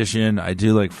I audition, I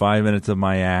do like 5 minutes of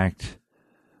my act,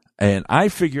 and I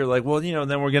figure like, well,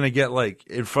 then we're going to get like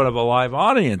in front of a live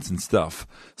audience and stuff.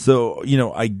 So,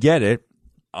 I get it.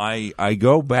 I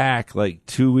go back like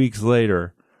 2 weeks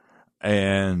later,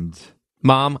 and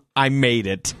Mom, I made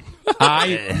it.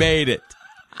 I made it.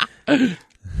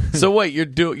 So wait,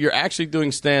 you're actually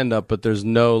doing stand up, but there's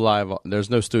no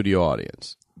studio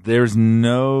audience. There's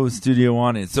no studio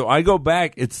audience. So I go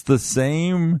back, it's the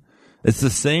same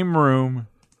room.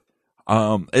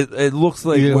 It looks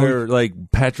like where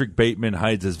like Patrick Bateman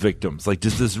hides his victims, like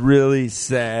just this really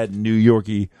sad New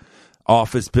Yorkie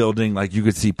office building. Like you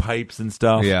could see pipes and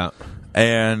stuff. Yeah,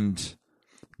 and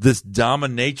this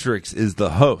dominatrix is the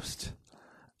host,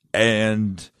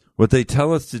 and what they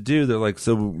tell us to do, they're like,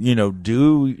 so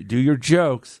do your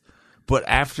jokes, but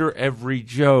after every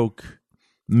joke,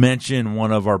 mention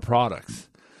one of our products.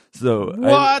 So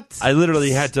what? I literally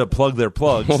had to plug their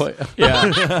plugs.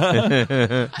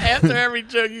 Yeah. After every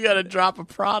joke, you got to drop a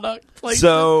product placement.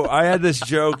 So I had this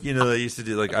joke, that I used to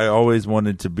do. Like I always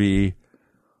wanted to be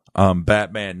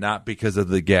Batman, not because of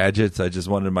the gadgets. I just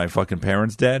wanted my fucking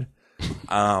parents dead.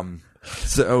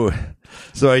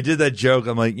 So I did that joke.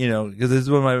 I'm like, because this is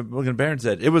what my fucking parents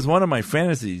said. It was one of my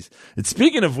fantasies. And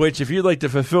speaking of which, if you'd like to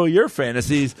fulfill your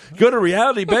fantasies, go to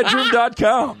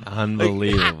realitybedroom.com.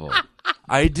 Unbelievable.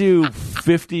 I do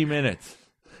 50 minutes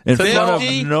in front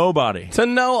of nobody. To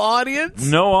no audience?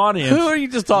 No audience. Who are you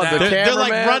just talking to? They're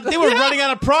like they were running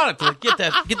out of product. They're like, get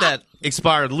that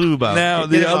expired lube out. Now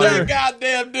the other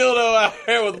goddamn dildo out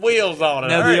here with wheels on it.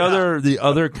 Now the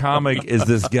other comic is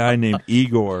this guy named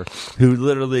Igor, who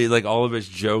literally like all of his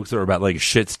jokes are about like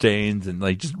shit stains and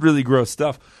like just really gross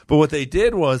stuff. But what they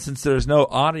did was, since there's no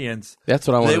audience, that's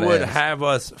what I wanted they would have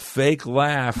us fake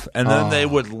laugh, and then they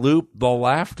would loop the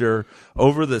laughter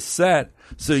over the set.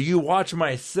 So you watch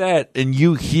my set and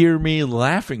you hear me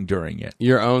laughing during it.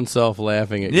 Your own self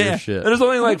laughing at your shit. There's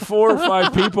only like 4 or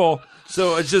 5 people.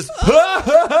 So it's just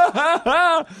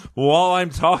while I'm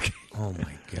talking. Oh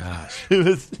my gosh. It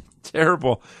was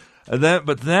terrible. And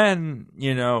then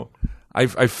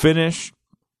I finished,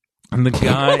 and the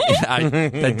guy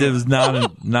that was not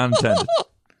intended.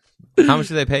 How much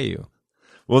do they pay you?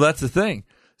 Well, that's the thing.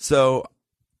 So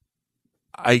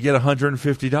I get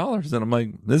 $150, and I'm like,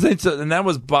 this ain't so. And that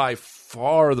was by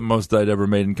far the most I'd ever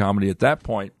made in comedy at that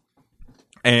point.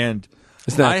 And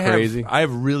isn't that crazy? I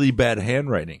have really bad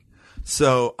handwriting.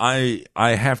 So I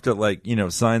have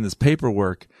to sign this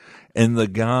paperwork, and the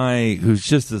guy who's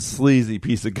just a sleazy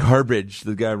piece of garbage,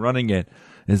 the guy running it,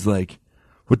 is like,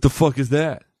 what the fuck is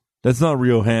that? That's not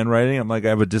real handwriting. I'm like, I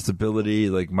have a disability,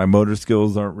 like my motor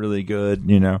skills aren't really good,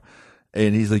 and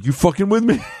he's like, you fucking with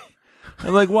me?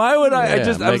 I'm like, why would I?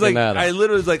 I was like, I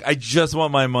literally was like, I just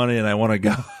want my money and I want to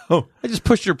go. I just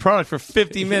pushed your product for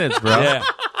 50 minutes, bro. Yeah.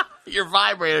 Your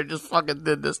vibrator just fucking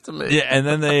did this to me. Yeah, and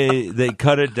then they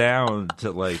cut it down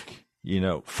to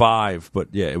 5, but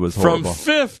yeah, it was horrible.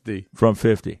 From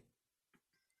 50.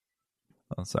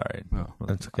 Oh, sorry.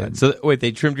 That's okay. So wait,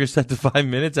 they trimmed your set to 5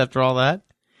 minutes after all that?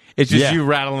 It's just you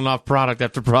rattling off product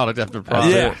after product after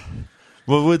product. Yeah.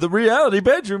 Well, with the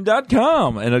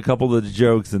realitybedroom.com and a couple of the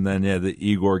jokes, and then the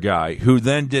Igor guy who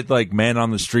then did man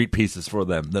on the street pieces for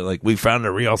them. That we found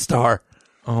a real star.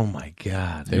 Oh my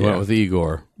God. They went with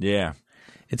Igor. Yeah.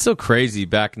 It's so crazy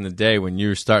back in the day when you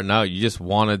were starting out, you just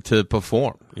wanted to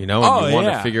perform, and you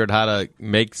wanted to figure out how to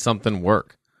make something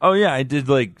work. Oh yeah, I did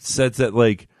sets at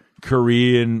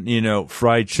Korean,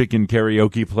 fried chicken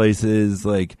karaoke places.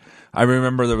 I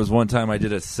remember there was one time I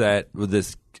did a set with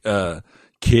this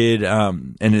kid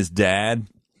and his dad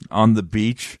on the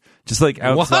beach, just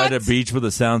outside a beach with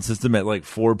a sound system at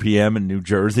 4 p.m. in New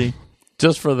Jersey.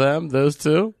 Just for them, those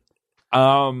two?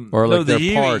 Or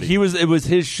their party? It was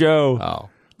his show. Oh.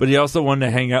 But he also wanted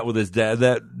to hang out with his dad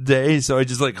that day, so I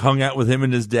just hung out with him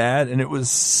and his dad, and it was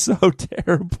so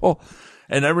terrible.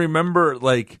 And I remember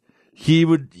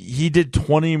he did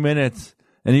 20 minutes,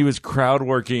 and he was crowd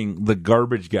working the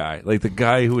garbage guy, the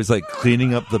guy who was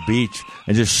cleaning up the beach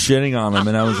and just shitting on him.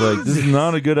 And I was like, this is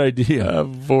not a good idea.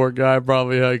 That poor guy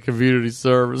probably had community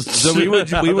service. So we would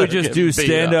just do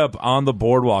stand up on the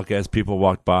boardwalk as people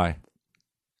walked by.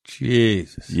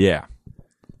 Jesus. Yeah.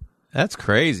 That's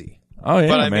crazy. Oh, yeah,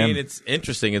 but I man. mean, it's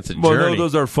interesting. It's a Well, journey. no,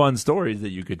 those are fun stories that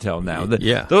you could tell now.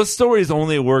 Yeah. Those stories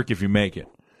only work if you make it.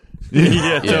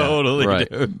 Yeah, totally, right.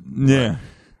 dude. Yeah.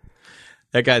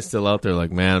 That guy's still out there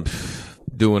man,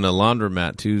 doing a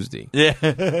laundromat Tuesday. Yeah.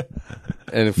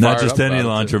 And not just any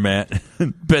laundromat.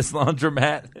 Best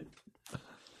laundromat.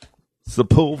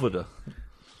 Sepulveda.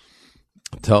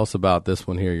 Tell us about this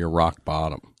one here, your rock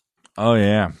bottom. Oh,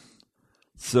 yeah.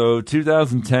 So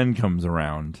 2010 comes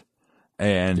around.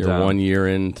 And you're 1 year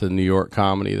into New York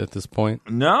comedy at this point?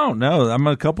 No, I'm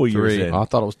a couple years in. I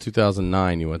thought it was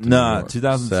 2009 you went to New York.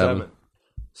 2007.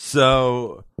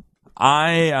 So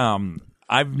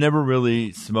I've never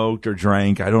really smoked or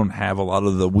drank. I don't have a lot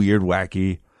of the weird,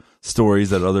 wacky stories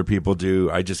that other people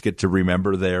do. I just get to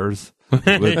remember theirs with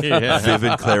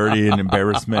vivid clarity and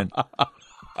embarrassment.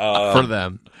 For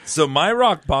them. So my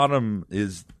rock bottom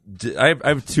is... I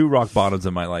have two rock bottoms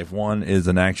in my life. One is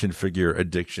an action figure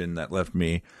addiction that left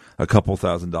me a couple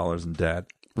 $1,000s in debt.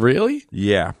 Really?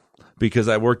 Yeah. Because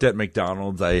I worked at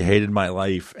McDonald's. I hated my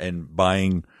life, and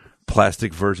buying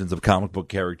plastic versions of comic book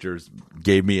characters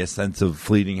gave me a sense of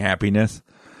fleeting happiness.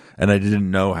 And I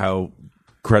didn't know how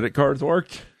credit cards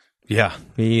worked. Yeah,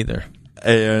 me either.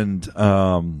 And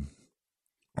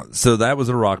so that was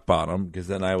a rock bottom, because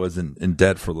then I was in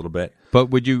debt for a little bit. But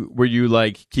were you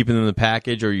keeping them in the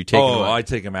package, or are you taking them out? I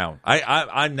take them out.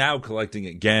 I'm now collecting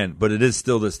again, but it is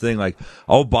still this thing.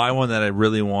 I'll buy one that I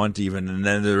really want, even, and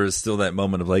then there is still that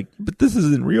moment of but this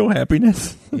isn't real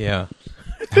happiness. Yeah.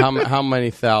 How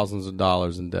many thousands of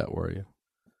dollars in debt were you?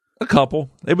 A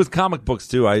couple. It was comic books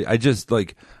too. I just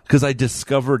because I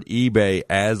discovered eBay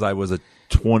as I was a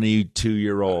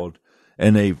 22-year-old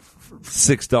and a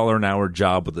 $6 an hour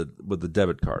job with a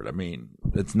debit card. I mean,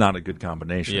 it's not a good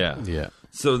combination. Yeah.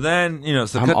 So then,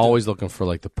 I'm always looking for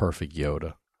the perfect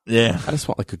Yoda. Yeah. I just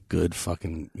want a good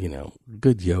fucking,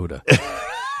 good Yoda.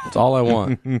 That's all I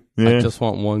want. Yeah. I just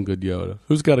want one good Yoda.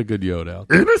 Who's got a good Yoda out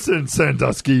there? Innocent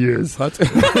Sandusky is. Wronged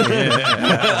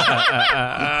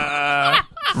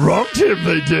him,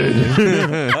 they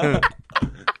did.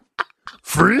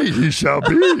 Free he shall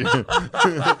be.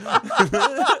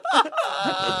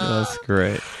 That's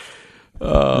great.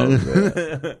 Oh,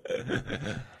 man.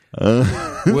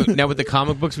 Now with the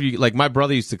comic books, my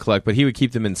brother used to collect, but he would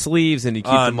keep them in sleeves and he'd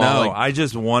keep them all. No, I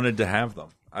just wanted to have them.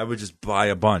 I would just buy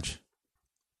a bunch.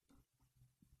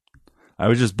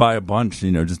 Just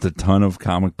a ton of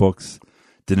comic books.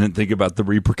 Didn't think about the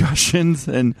repercussions,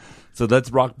 and so that's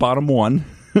rock bottom one.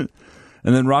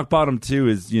 And then rock bottom two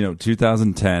is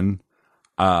 2010.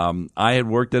 I had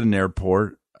worked at an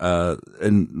airport,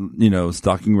 and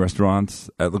stocking restaurants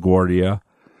at LaGuardia,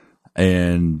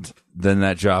 and then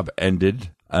that job ended.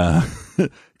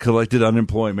 Collected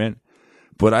unemployment,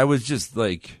 but I was just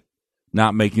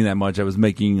not making that much. I was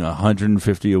making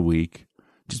 $150 a week,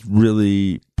 just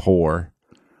really poor.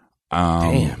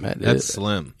 Damn, that's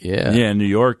slim. Yeah, in New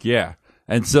York, yeah.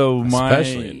 And so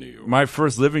especially in New York, my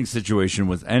first living situation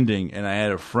was ending, and I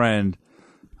had a friend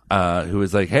who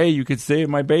was like, "Hey, you could stay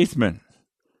in my basement."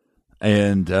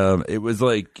 And it was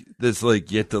this,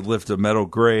 you have to lift a metal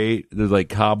grate. There's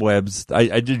cobwebs.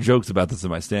 I did jokes about this in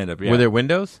my stand-up. Yeah. Were there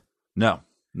windows? No,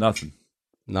 nothing.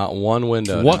 Not one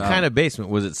window. What kind of basement?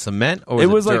 Was it cement or it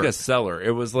was dirt? a cellar.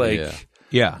 It was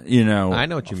Yeah. You know, I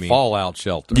know what you mean. Fallout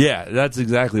shelter. Yeah, that's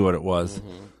exactly what it was.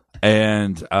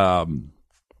 And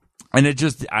it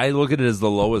just, I look at it as the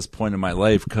lowest point in my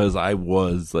life because I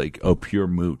was like a pure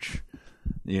mooch.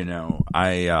 You know,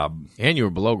 and you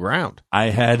were below ground. I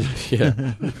had,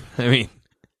 Yeah. I mean,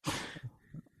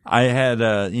 I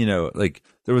had, you know, like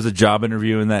there was a job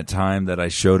interview in that time that I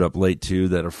showed up late to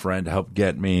that a friend helped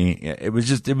get me. It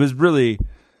was really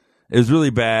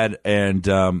bad. And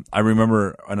I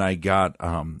remember when I got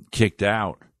kicked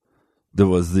out, there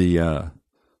was the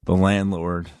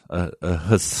landlord, a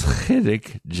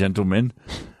Hasidic gentleman.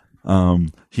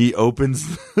 He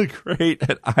opens the crate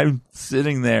and I'm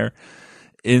sitting there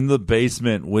in the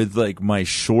basement with like my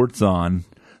shorts on,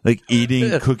 like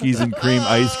eating cookies and cream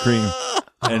ice cream.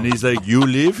 And he's like, "You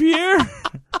live here?"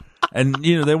 And,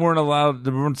 you know, they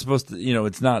weren't supposed to, you know,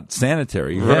 it's not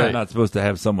sanitary. You're not supposed to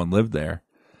have someone live there.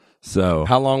 So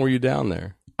how long were you down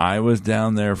there? I was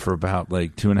down there for about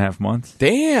like 2.5 months.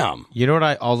 Damn. You know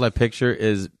what all I picture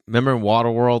is, remember in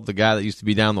Waterworld, the guy that used to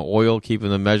be down the oil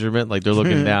keeping the measurement? Like they're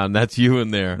looking down. That's you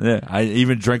in there. Yeah, I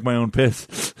even drank my own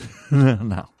piss.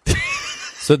 No.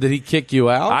 So did he kick you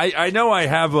out? I know I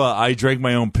have I drank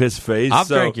my own piss face. I've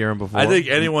drank urine before. I think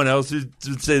anyone else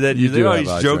would say that. You do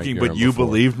he's joking, but you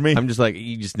believed me. I'm just like,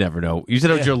 you just never know. You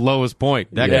said it was your lowest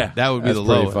point. That would be That's the pretty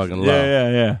lowest. fucking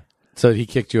low. Yeah. So he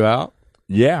kicked you out?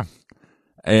 Yeah.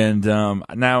 And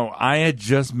now I had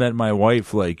just met my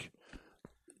wife like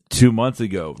 2 months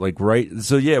ago. Like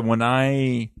so yeah, when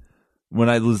I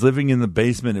was living in the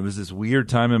basement, it was this weird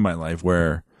time in my life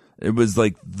where it was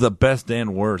like the best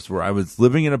and worst, where I was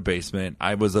living in a basement.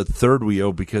 I was a third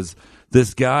wheel because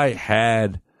this guy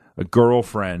had a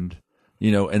girlfriend,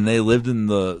 you know, and they lived in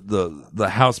the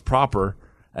house proper,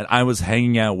 and I was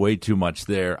hanging out way too much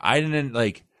there. I didn't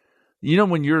like, you know,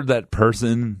 when you're that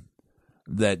person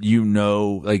that, you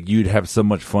know, like you'd have so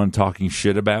much fun talking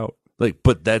shit about. Like,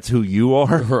 but that's who you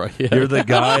are. Right, yeah. You're the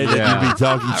guy that you'd be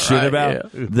talking shit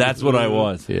about. Yeah. That's what I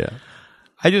was. Yeah.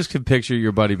 I just could picture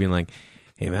your buddy being like,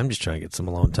 "Hey man, I'm just trying to get some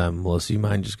alone time. Melissa, you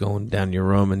mind just going down to your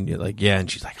room?" And you're like, "Yeah."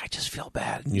 And she's like, "I just feel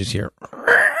bad." And you just hear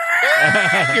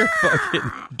your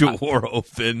fucking door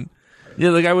open.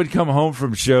 Yeah, like I would come home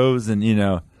from shows and, you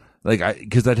know, like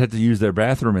because I'd have to use their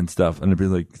bathroom and stuff, and it'd be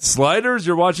like, "Sliders?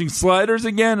 You're watching Sliders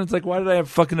again?" It's like, why did I have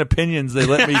fucking opinions? They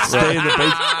let me stay in the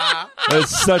basement.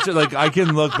 It's such a, like, I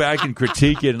can look back and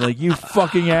critique it and like, you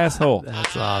fucking asshole.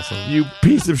 That's awesome. You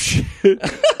piece of shit.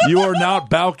 You are not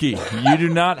Balky. You do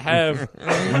not have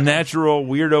natural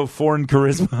weirdo foreign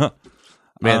charisma.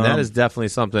 Man, that is definitely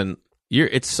something.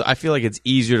 I feel like it's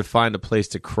easier to find a place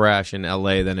to crash in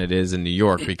LA than it is in New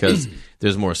York because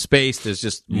there's more space. There's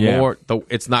just more.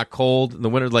 It's not cold in the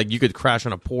winter. Like you could crash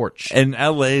on a porch. And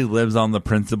LA lives on the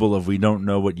principle of we don't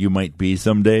know what you might be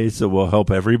someday, so we'll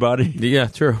help everybody. Yeah,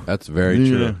 true. That's very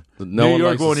true. New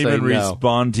York won't even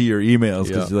respond to your emails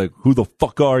because you're like, "Who the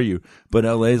fuck are you?" But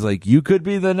LA's like, "You could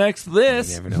be the next this."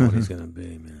 You never know what he's gonna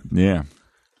be, man. Yeah.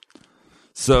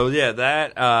 So yeah,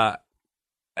 that.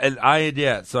 And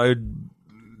so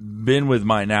I'd been with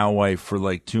my now wife for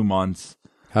like 2 months.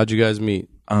 How'd you guys meet?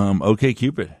 OK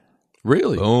Cupid.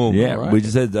 Really? Boom. Yeah, right. we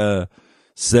just had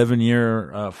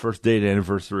 7-year first date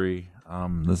anniversary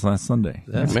this last Sunday.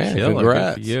 That's man, killer.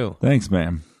 congrats. Good for you. Thanks,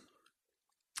 man.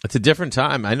 It's a different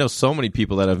time. I know so many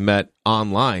people that have met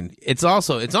online. It's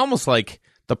almost like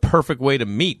the perfect way to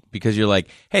meet because you're like,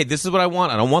 hey, this is what I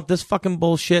want. I don't want this fucking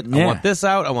bullshit. I want this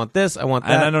out. I want this. I want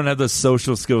that. And I don't have the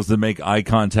social skills to make eye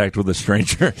contact with a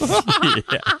stranger.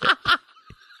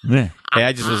 Yeah. Hey,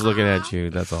 I just was looking at you.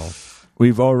 That's all.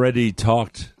 We've already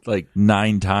talked like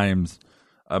 9 times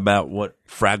about what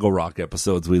Fraggle Rock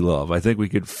episodes we love. I think we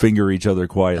could finger each other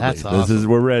quietly. That's awesome.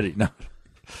 We're ready. No.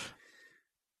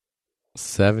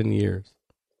 7 years.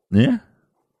 Yeah.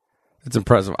 It's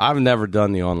impressive. I've never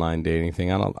done the online dating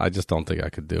thing. I just don't think I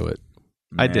could do it.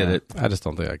 I did it. I just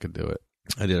don't think I could do it.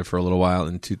 I did it for a little while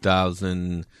in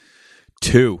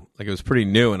 2002. Like it was pretty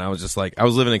new, and I was just like, I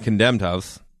was living in a condemned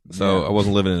house, so I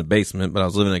wasn't living in a basement, but I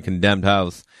was living in a condemned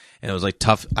house, and it was like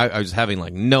tough. I was having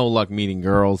like no luck meeting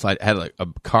girls. I had like a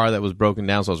car that was broken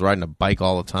down, so I was riding a bike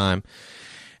all the time.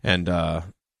 And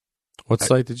what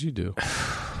site did you do?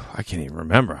 I can't even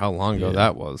remember how long ago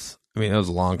that was. I mean, that was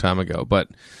a long time ago, but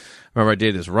I remember I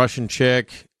dated this Russian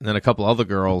chick and then a couple other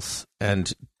girls, and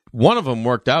one of them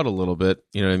worked out a little bit.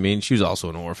 You know what I mean? She was also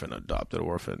an orphan, adopted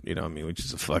orphan. You know what I mean? Which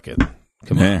is a fucking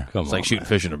it's like shooting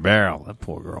fish in a barrel. That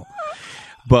poor girl.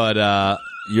 But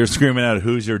you're screaming out,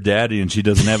 "Who's your daddy?" and she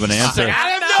doesn't have an answer. I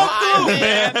have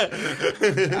no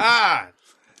clue, man.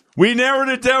 We narrowed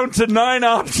it down to 9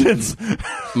 options.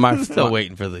 I'm still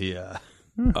waiting for the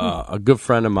a good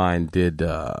friend of mine did.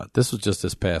 This was just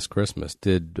this past Christmas.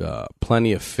 Did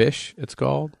Plenty of Fish? It's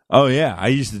called. Oh yeah, I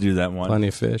used to do that one. Plenty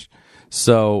of Fish.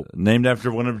 So named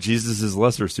after one of Jesus's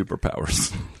lesser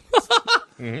superpowers.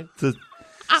 It's a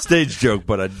stage joke,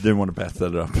 but I didn't want to pass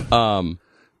that up.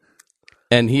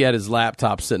 And he had his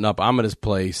laptop sitting up. I'm at his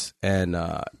place, and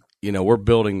we're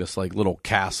building this like little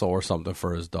castle or something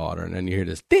for his daughter. And then you hear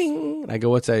this ding. And I go,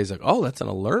 "What's that?" He's like, "Oh, that's an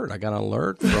alert. I got an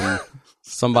alert from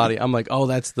somebody." I'm like, "Oh,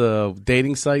 that's the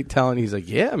dating site telling." He's like,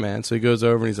 "Yeah, man." So he goes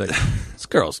over and he's like, "This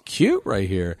girl's cute right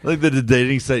here." Like the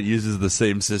dating site uses the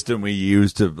same system we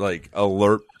use to like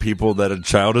alert people that a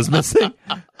child is missing,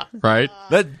 right?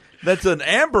 That's an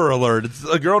Amber alert. It's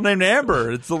a girl named Amber.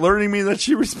 It's alerting me that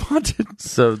she responded.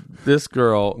 So this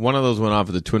girl, one of those went off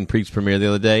at the Twin Peaks premiere the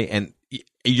other day, and you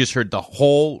just heard the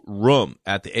whole room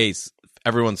at the Ace,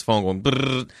 everyone's phone going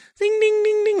brrr, ding, ding,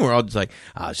 ding, ding. We're all just like,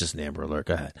 it's just an Amber alert.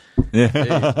 Go ahead.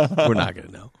 Yeah. We're not going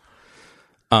to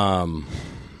know.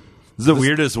 It's the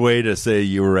weirdest way to say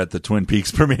you were at the Twin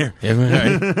Peaks premiere.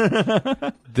 Yeah,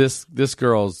 right. This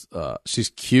girl's, she's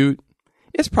cute.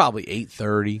 It's probably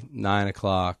 8:30, 9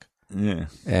 o'clock. Yeah.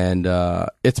 And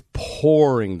it's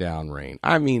pouring down rain.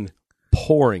 I mean,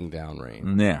 pouring down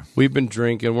rain. Yeah. We've been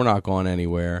drinking. We're not going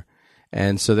anywhere.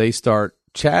 And so they start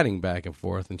chatting back and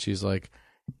forth. And she's like,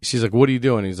 "What are you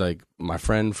doing?" He's like, "My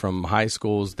friend from high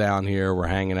school's down here. We're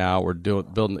hanging out. We're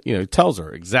building." He tells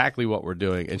her exactly what we're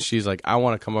doing. And she's like, "I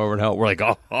want to come over and help." We're like,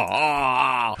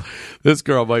 oh, this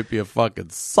girl might be a fucking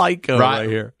psycho right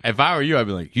here. If I were you, I'd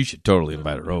be like, you should totally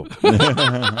invite her over.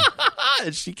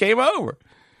 And she came over.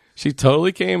 She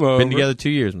totally came over. Been together 2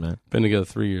 years, man. Been together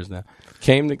 3 years now.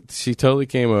 She totally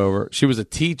came over. She was a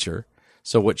teacher.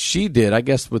 So what she did, I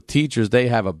guess with teachers, they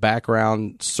have a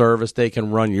background service they can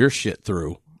run your shit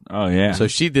through. Oh, yeah. So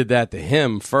she did that to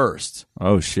him first.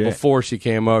 Oh, shit. Before she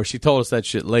came over. She told us that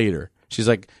shit later. She's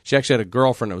like, she actually had a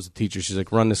girlfriend that was a teacher. She's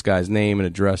like, run this guy's name and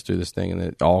address through this thing. And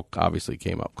it all obviously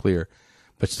came up clear.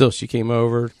 But still, she came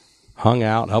over, hung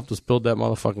out, helped us build that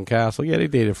motherfucking castle. Yeah, they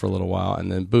dated for a little while.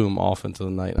 And then, boom, off into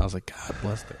the night. And I was like, God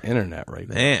bless the internet right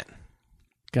now. Man.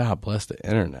 God bless the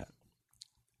internet.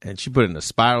 And she put in a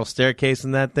spiral staircase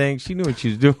in that thing. She knew what she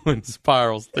was doing.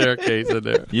 Spiral staircase in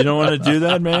there. You don't want to do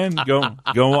that, man? Go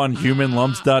on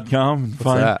humanlumps.com and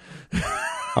find that.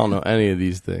 I don't know any of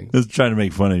these things. I was trying to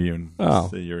make fun of you and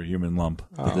say you're a human lump,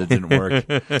 but it didn't work.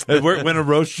 When a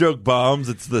roast joke bombs,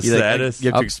 it's the saddest. You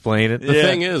have to explain it. The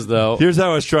thing is, though, here's how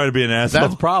I was trying to be an asshole.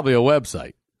 That's probably a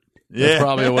website. Yeah. That's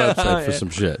probably a website for some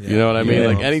shit. You know what I mean? Yeah.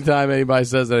 Like anytime anybody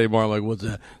says that anymore, I'm like, what's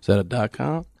that? Is that a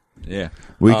 .com? Yeah.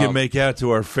 We can make out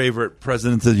to our favorite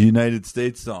Presidents of the United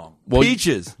States song. Well,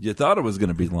 Peaches. You thought it was going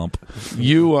to be lump.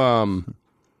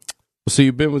 So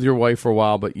you've been with your wife for a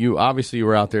while, but you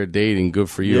were out there dating.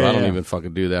 Good for you. Yeah. I don't even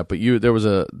fucking do that. But there was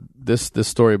this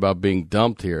story about being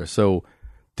dumped here. So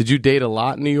did you date a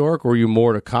lot in New York, or were you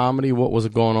more to comedy? What was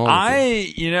going on?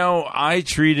 I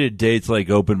treated dates like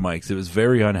open mics. It was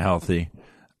very unhealthy.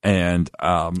 And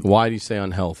why do you say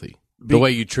unhealthy? The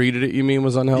way you treated it, you mean,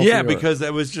 was unhealthy? Yeah, because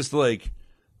that was just like,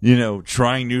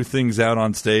 trying new things out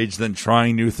on stage, then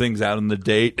trying new things out on the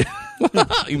date.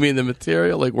 You mean the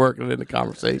material, like working in the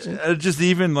conversation? Just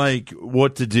even like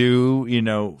what to do,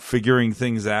 figuring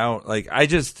things out.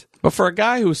 But for a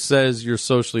guy who says you're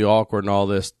socially awkward and all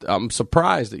this, I'm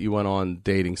surprised that you went on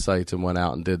dating sites and went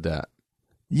out and did that.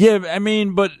 Yeah, I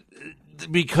mean, but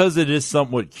because it is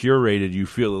somewhat curated, you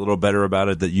feel a little better about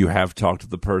it that you have talked to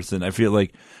the person. I feel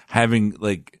like having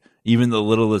even the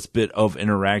littlest bit of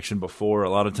interaction before. A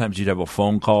lot of times you'd have a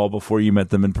phone call before you met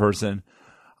them in person,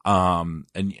 and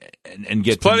get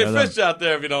There's to plenty know of fish out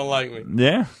there if you don't like me.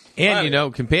 Yeah,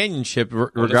 and companionship,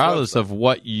 regardless of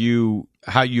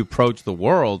how you approach the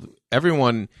world,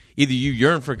 everyone, either you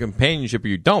yearn for companionship or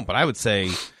you don't. But I would say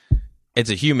it's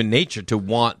a human nature to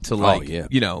want to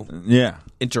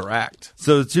interact.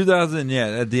 So 2000,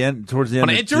 at the end, towards the end,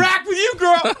 I want to interact with you,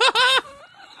 girl.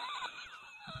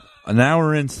 An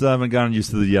hour in, still haven't gotten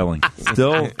used to the yelling.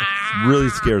 Still really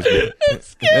scares me.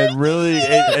 It really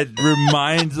it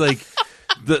reminds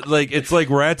it's like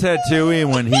Ratatouille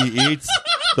when he eats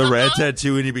the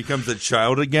Ratatouille and he becomes a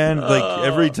child again. Like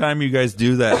every time you guys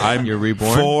do that, you're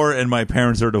reborn. 4 and my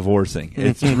parents are divorcing.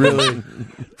 It's really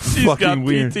She's fucking got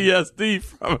weird. PTSD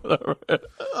from it.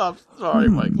 I'm sorry,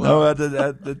 Mike. No,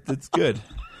 that's good.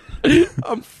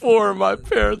 I'm 4 and my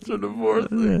parents are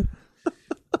divorcing.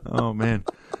 Oh man.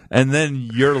 And then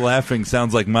your laughing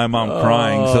sounds like my mom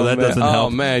crying, so that doesn't help. Oh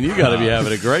man, you got to be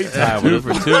having a great time with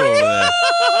 2 for 2 over there.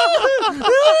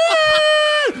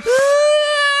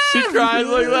 She cries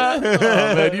like that.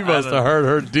 Oh man, you must have hurt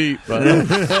her deep.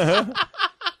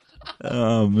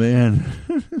 Oh man.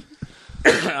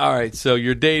 All right, so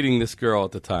you're dating this girl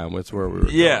at the time. That's where we were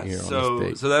going here on this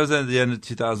date. So that was at the end of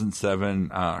 2007.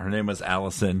 Her name was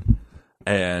Allison,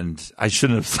 and I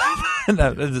shouldn't have said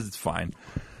that. It's fine.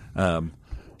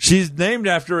 She's named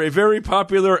after a very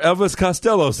popular Elvis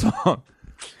Costello song.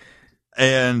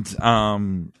 And,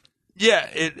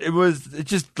 it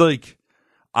just like,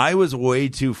 I was way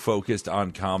too focused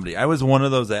on comedy. I was one of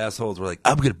those assholes where like,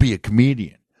 I'm going to be a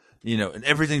comedian, and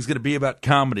everything's going to be about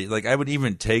comedy. Like I would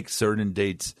even take certain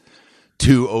dates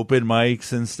to open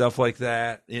mics and stuff like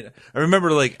that. I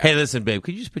remember like, hey, listen, babe,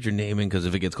 could you just put your name in? Because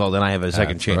if it gets called, then I have a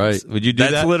second chance. Right. Would you do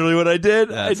that? That's literally what I did.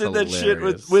 That's I did that shit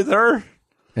hilarious. with her.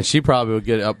 And she probably would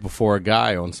get up before a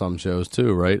guy on some shows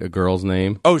too, right? A girl's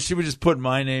name. Oh, she would just put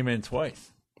my name in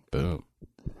twice. Boom.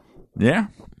 Yeah.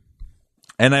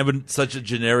 And I have such a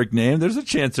generic name. There's a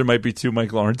chance there might be two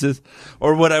Mike Lawrences.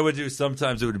 Or what I would do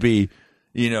sometimes, it would be,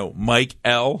 Mike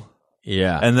L.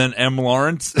 Yeah. And then M.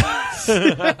 Lawrence.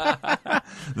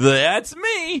 That's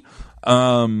me.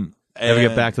 Ever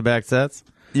get back-to-back sets?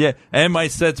 Yeah, and my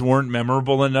sets weren't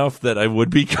memorable enough that I would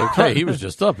be. Okay, he was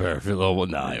just up here. No,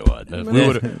 he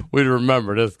wasn't. We'd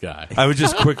remember this guy. I would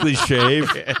just quickly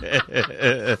shave.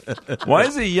 Why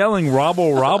is he yelling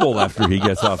 "robble, robble" after he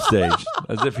gets off stage,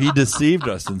 as if he deceived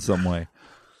us in some way?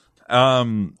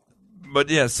 But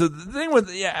yeah, so the thing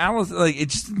with Alice, like it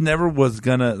just never was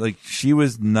gonna like. She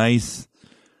was nice,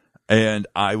 and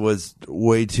I was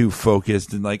way too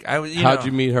focused, and like I was. How'd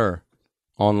you meet her?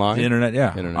 Online? The internet,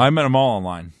 yeah. I met them all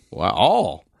online. Wow,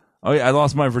 all? Oh, yeah, I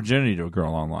lost my virginity to a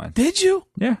girl online. Did you?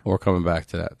 Yeah. We're coming back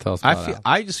to that. Tell us about that.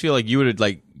 I just feel like you would have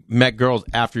like met girls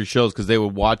after your shows because they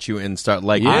would watch you and start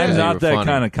like. I'm not that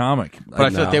kind of comic. But I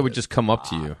feel like they would just come up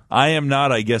to you. I am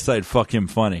not. I guess I'd fuck him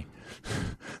funny.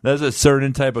 There's a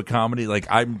certain type of comedy. Like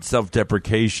I'm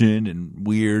self-deprecation and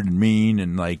weird and mean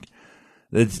and like.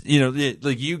 It's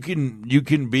like you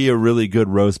can be a really good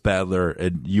roast battler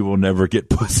and you will never get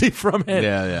pussy from it.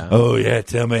 Yeah. Oh yeah,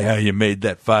 tell me how you made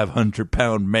that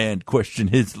 500-pound man question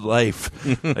his life.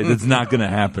 Like, that's not going to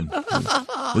happen.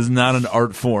 This is not an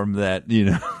art form that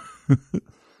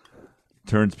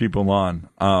turns people on.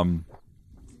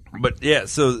 But yeah,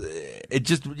 so it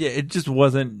just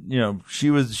wasn't. She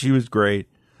was great,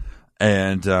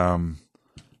 and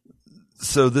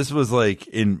so this was like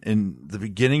in the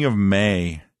beginning of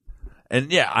May,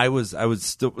 and yeah, I was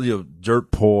still dirt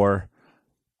poor.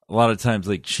 A lot of times,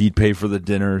 like she'd pay for the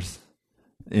dinners.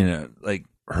 Like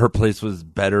her place was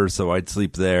better, so I'd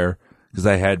sleep there because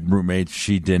I had roommates.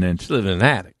 She didn't. She lived in an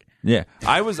attic. Yeah,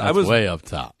 I was way up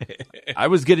top. I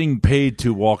was getting paid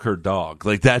to walk her dog.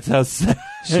 Like that's how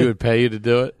she would pay you to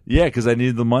do it. Yeah, because I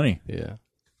needed the money. Yeah,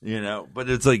 but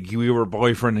it's like we were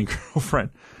boyfriend and girlfriend.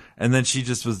 And then she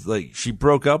just was like, she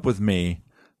broke up with me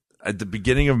at the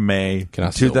beginning of May,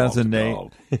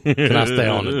 2008. Can I stay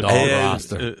on the dog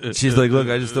roster? She's like, look,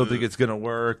 I just don't think it's gonna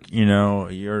work. You're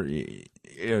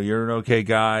an okay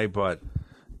guy, but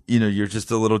you're just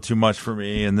a little too much for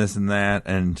me, and this and that.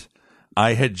 And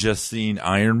I had just seen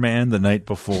Iron Man the night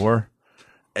before,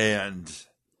 and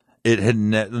it had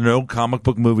no comic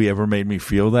book movie ever made me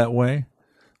feel that way.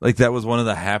 Like, that was one of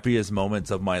the happiest moments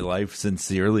of my life,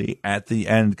 sincerely, at the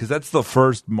end. Because that's the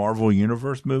first Marvel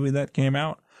Universe movie that came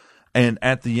out. And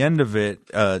at the end of it,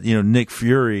 Nick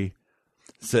Fury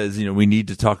says, we need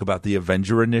to talk about the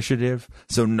Avenger Initiative.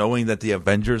 So knowing that the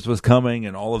Avengers was coming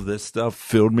and all of this stuff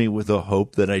filled me with a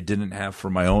hope that I didn't have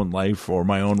for my own life or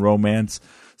my own romance.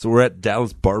 So we're at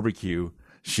Dallas Barbecue.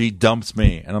 She dumps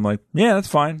me, and I'm like, yeah, that's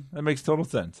fine. That makes total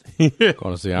sense. Going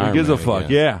to see Iron Man. Who gives a fuck?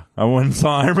 Again. Yeah. I went and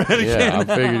saw Iron Man again. Yeah, I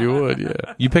figured you would,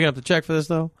 yeah. You picking up the check for this,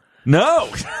 though? No.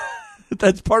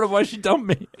 That's part of why she dumped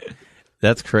me.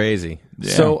 That's crazy.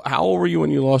 Yeah. So how old were you when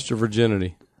you lost your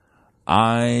virginity?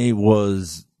 I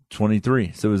was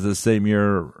 23. So it was the same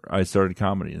year I started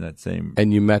comedy in that same.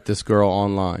 And you met this girl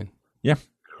online? Yeah.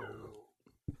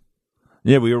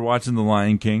 Yeah, we were watching The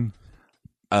Lion King.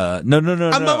 No. I'm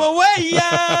on my way,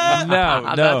 yeah.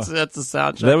 No. That's the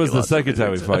soundtrack. That was the second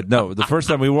time we fought. No, the first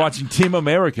time we were watching Team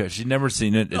America. She'd never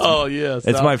seen it.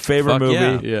 It's my favorite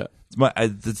movie. Yeah.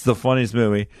 It's the funniest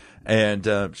movie.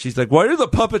 And she's like, "Why do the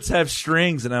puppets have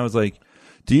strings?" And I was like,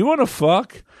 "Do you want to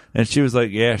fuck?" And she was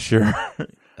like, "Yeah, sure."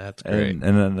 That's great.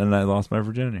 And then I lost my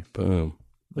virginity. Boom.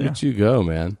 Look at you go,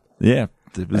 man. Yeah.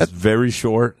 It was very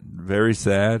short, very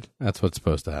sad. That's what's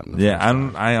supposed to happen. Yeah,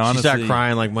 I honestly... She started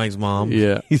crying like Mike's mom.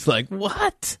 Yeah. He's like,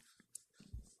 what?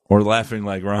 Or laughing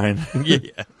like Ryan.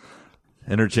 Yeah.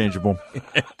 Interchangeable.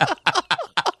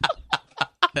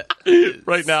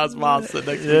 Right now, his mom's sitting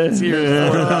next to me. Tears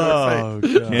pouring down her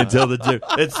face. Can't tell the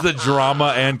difference. It's the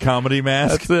drama and comedy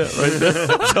mask. That's it right there.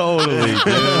 Totally,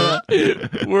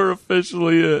 dude. We're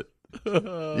officially it.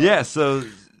 Yeah, so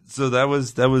that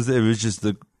was it. Was just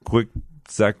the quick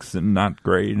sex and not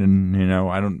great, and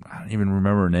I don't even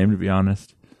remember her name, to be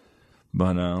honest.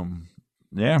 But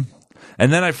yeah.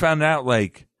 And then I found out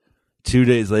like 2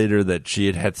 days later that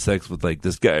she had sex with like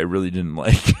this guy I really didn't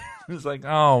like. It was like,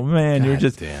 oh man,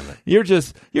 damn it. you're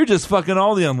just fucking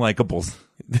all the unlikables.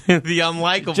 The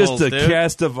unlikables, Just a dude.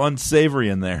 cast of unsavory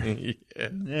in there.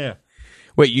 Yeah.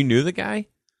 Wait, you knew the guy?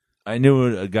 I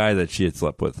knew a guy that she had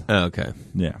slept with. Oh, okay.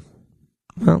 Yeah.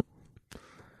 Well, I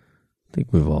think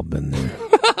we've all been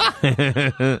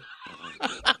there.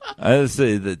 I would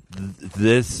say that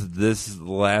this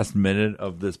last minute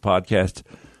of this podcast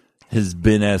has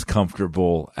been as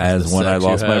comfortable as when I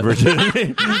lost my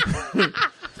virginity.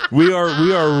 We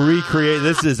are recreating.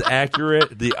 This is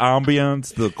accurate. The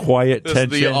ambience, the quiet This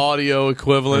tension. is the audio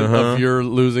equivalent of your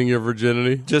losing your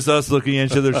virginity. Just us looking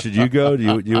at each other. Should you go?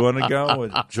 Do you want to go?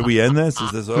 Should we end this?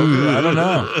 Is this over? I don't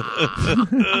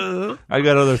know. I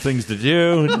got other things to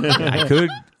do. I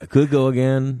could go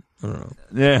again. I don't know.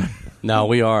 Yeah. No,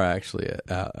 we are actually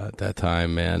at that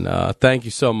time, man. Thank you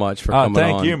so much for coming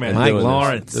on. Thank you, man. and Mike doing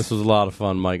Lawrence. This was a lot of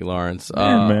fun, Mike Lawrence.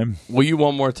 Yeah, man. Will you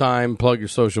one more time plug your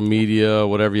social media,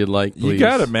 whatever you'd like, please? You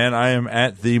got it, man. I am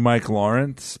at the Mike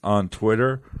Lawrence on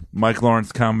Twitter.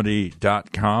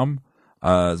 MikeLawrenceComedy.com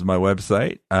is my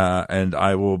website. And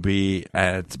I will be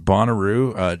at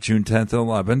Bonnaroo June 10th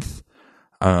and 11th.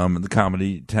 The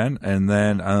Comedy 10. And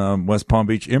then West Palm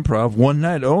Beach Improv, one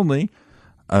night only.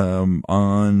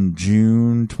 On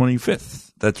June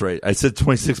 25th. That's right. I said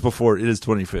 26th before. It is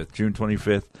 25th. June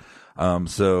 25th.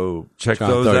 So check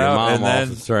those out. And then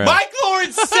Mike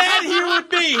Lawrence said he would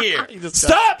be here.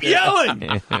 Stop yelling.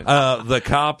 The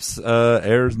Cops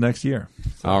airs next year.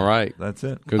 So all right. That's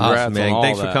it. Congrats, awesome, man. on all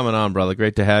Thanks that. for coming on, brother.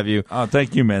 Great to have you. Oh,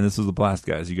 thank you, man. This was a blast,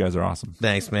 guys. You guys are awesome.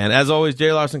 Thanks, man. As always,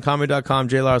 JLarsonComedy.com,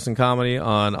 JLarsonComedy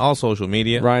on all social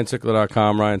media.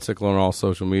 RyanSickler.com, Ryan Sickler on all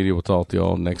social media. We'll talk to you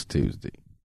all next Tuesday.